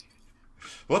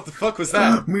 What the fuck was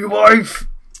that? Me wife!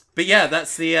 But yeah,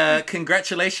 that's the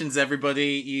congratulations,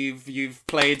 everybody. You've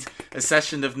played a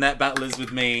session of Net Battlers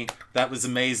with me. That was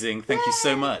amazing. Thank you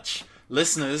so much.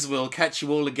 Listeners, we'll catch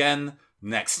you all again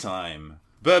next time.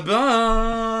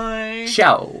 Bye-bye!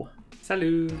 Ciao!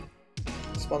 Salut!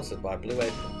 Sponsored by Blue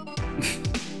Apron.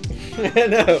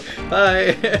 No,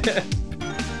 bye.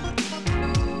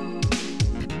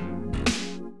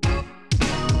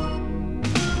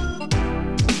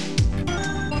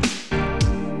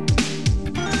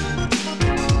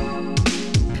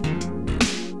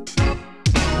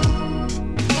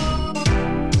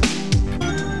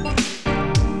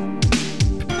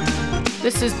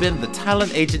 This has been the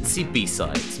Talent Agency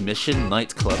B-Sides Mission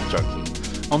Nightclub Junkie.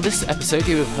 On this episode,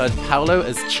 you have heard Paolo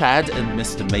as Chad and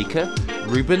Mr. Maker,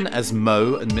 Ruben as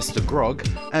Mo and Mr. Grog,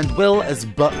 and Will as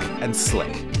Buck and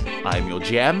Slick. I'm your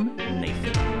GM,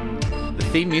 Nathan. The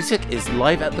theme music is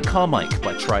Live at the Carmike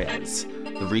by Triaz.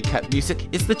 The recap music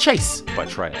is The Chase by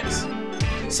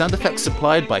Triaz. Sound effects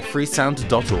supplied by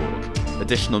freesound.org.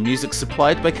 Additional music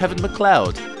supplied by Kevin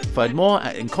MacLeod. Find more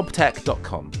at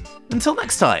incompetech.com. Until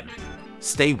next time,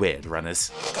 stay weird,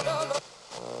 runners.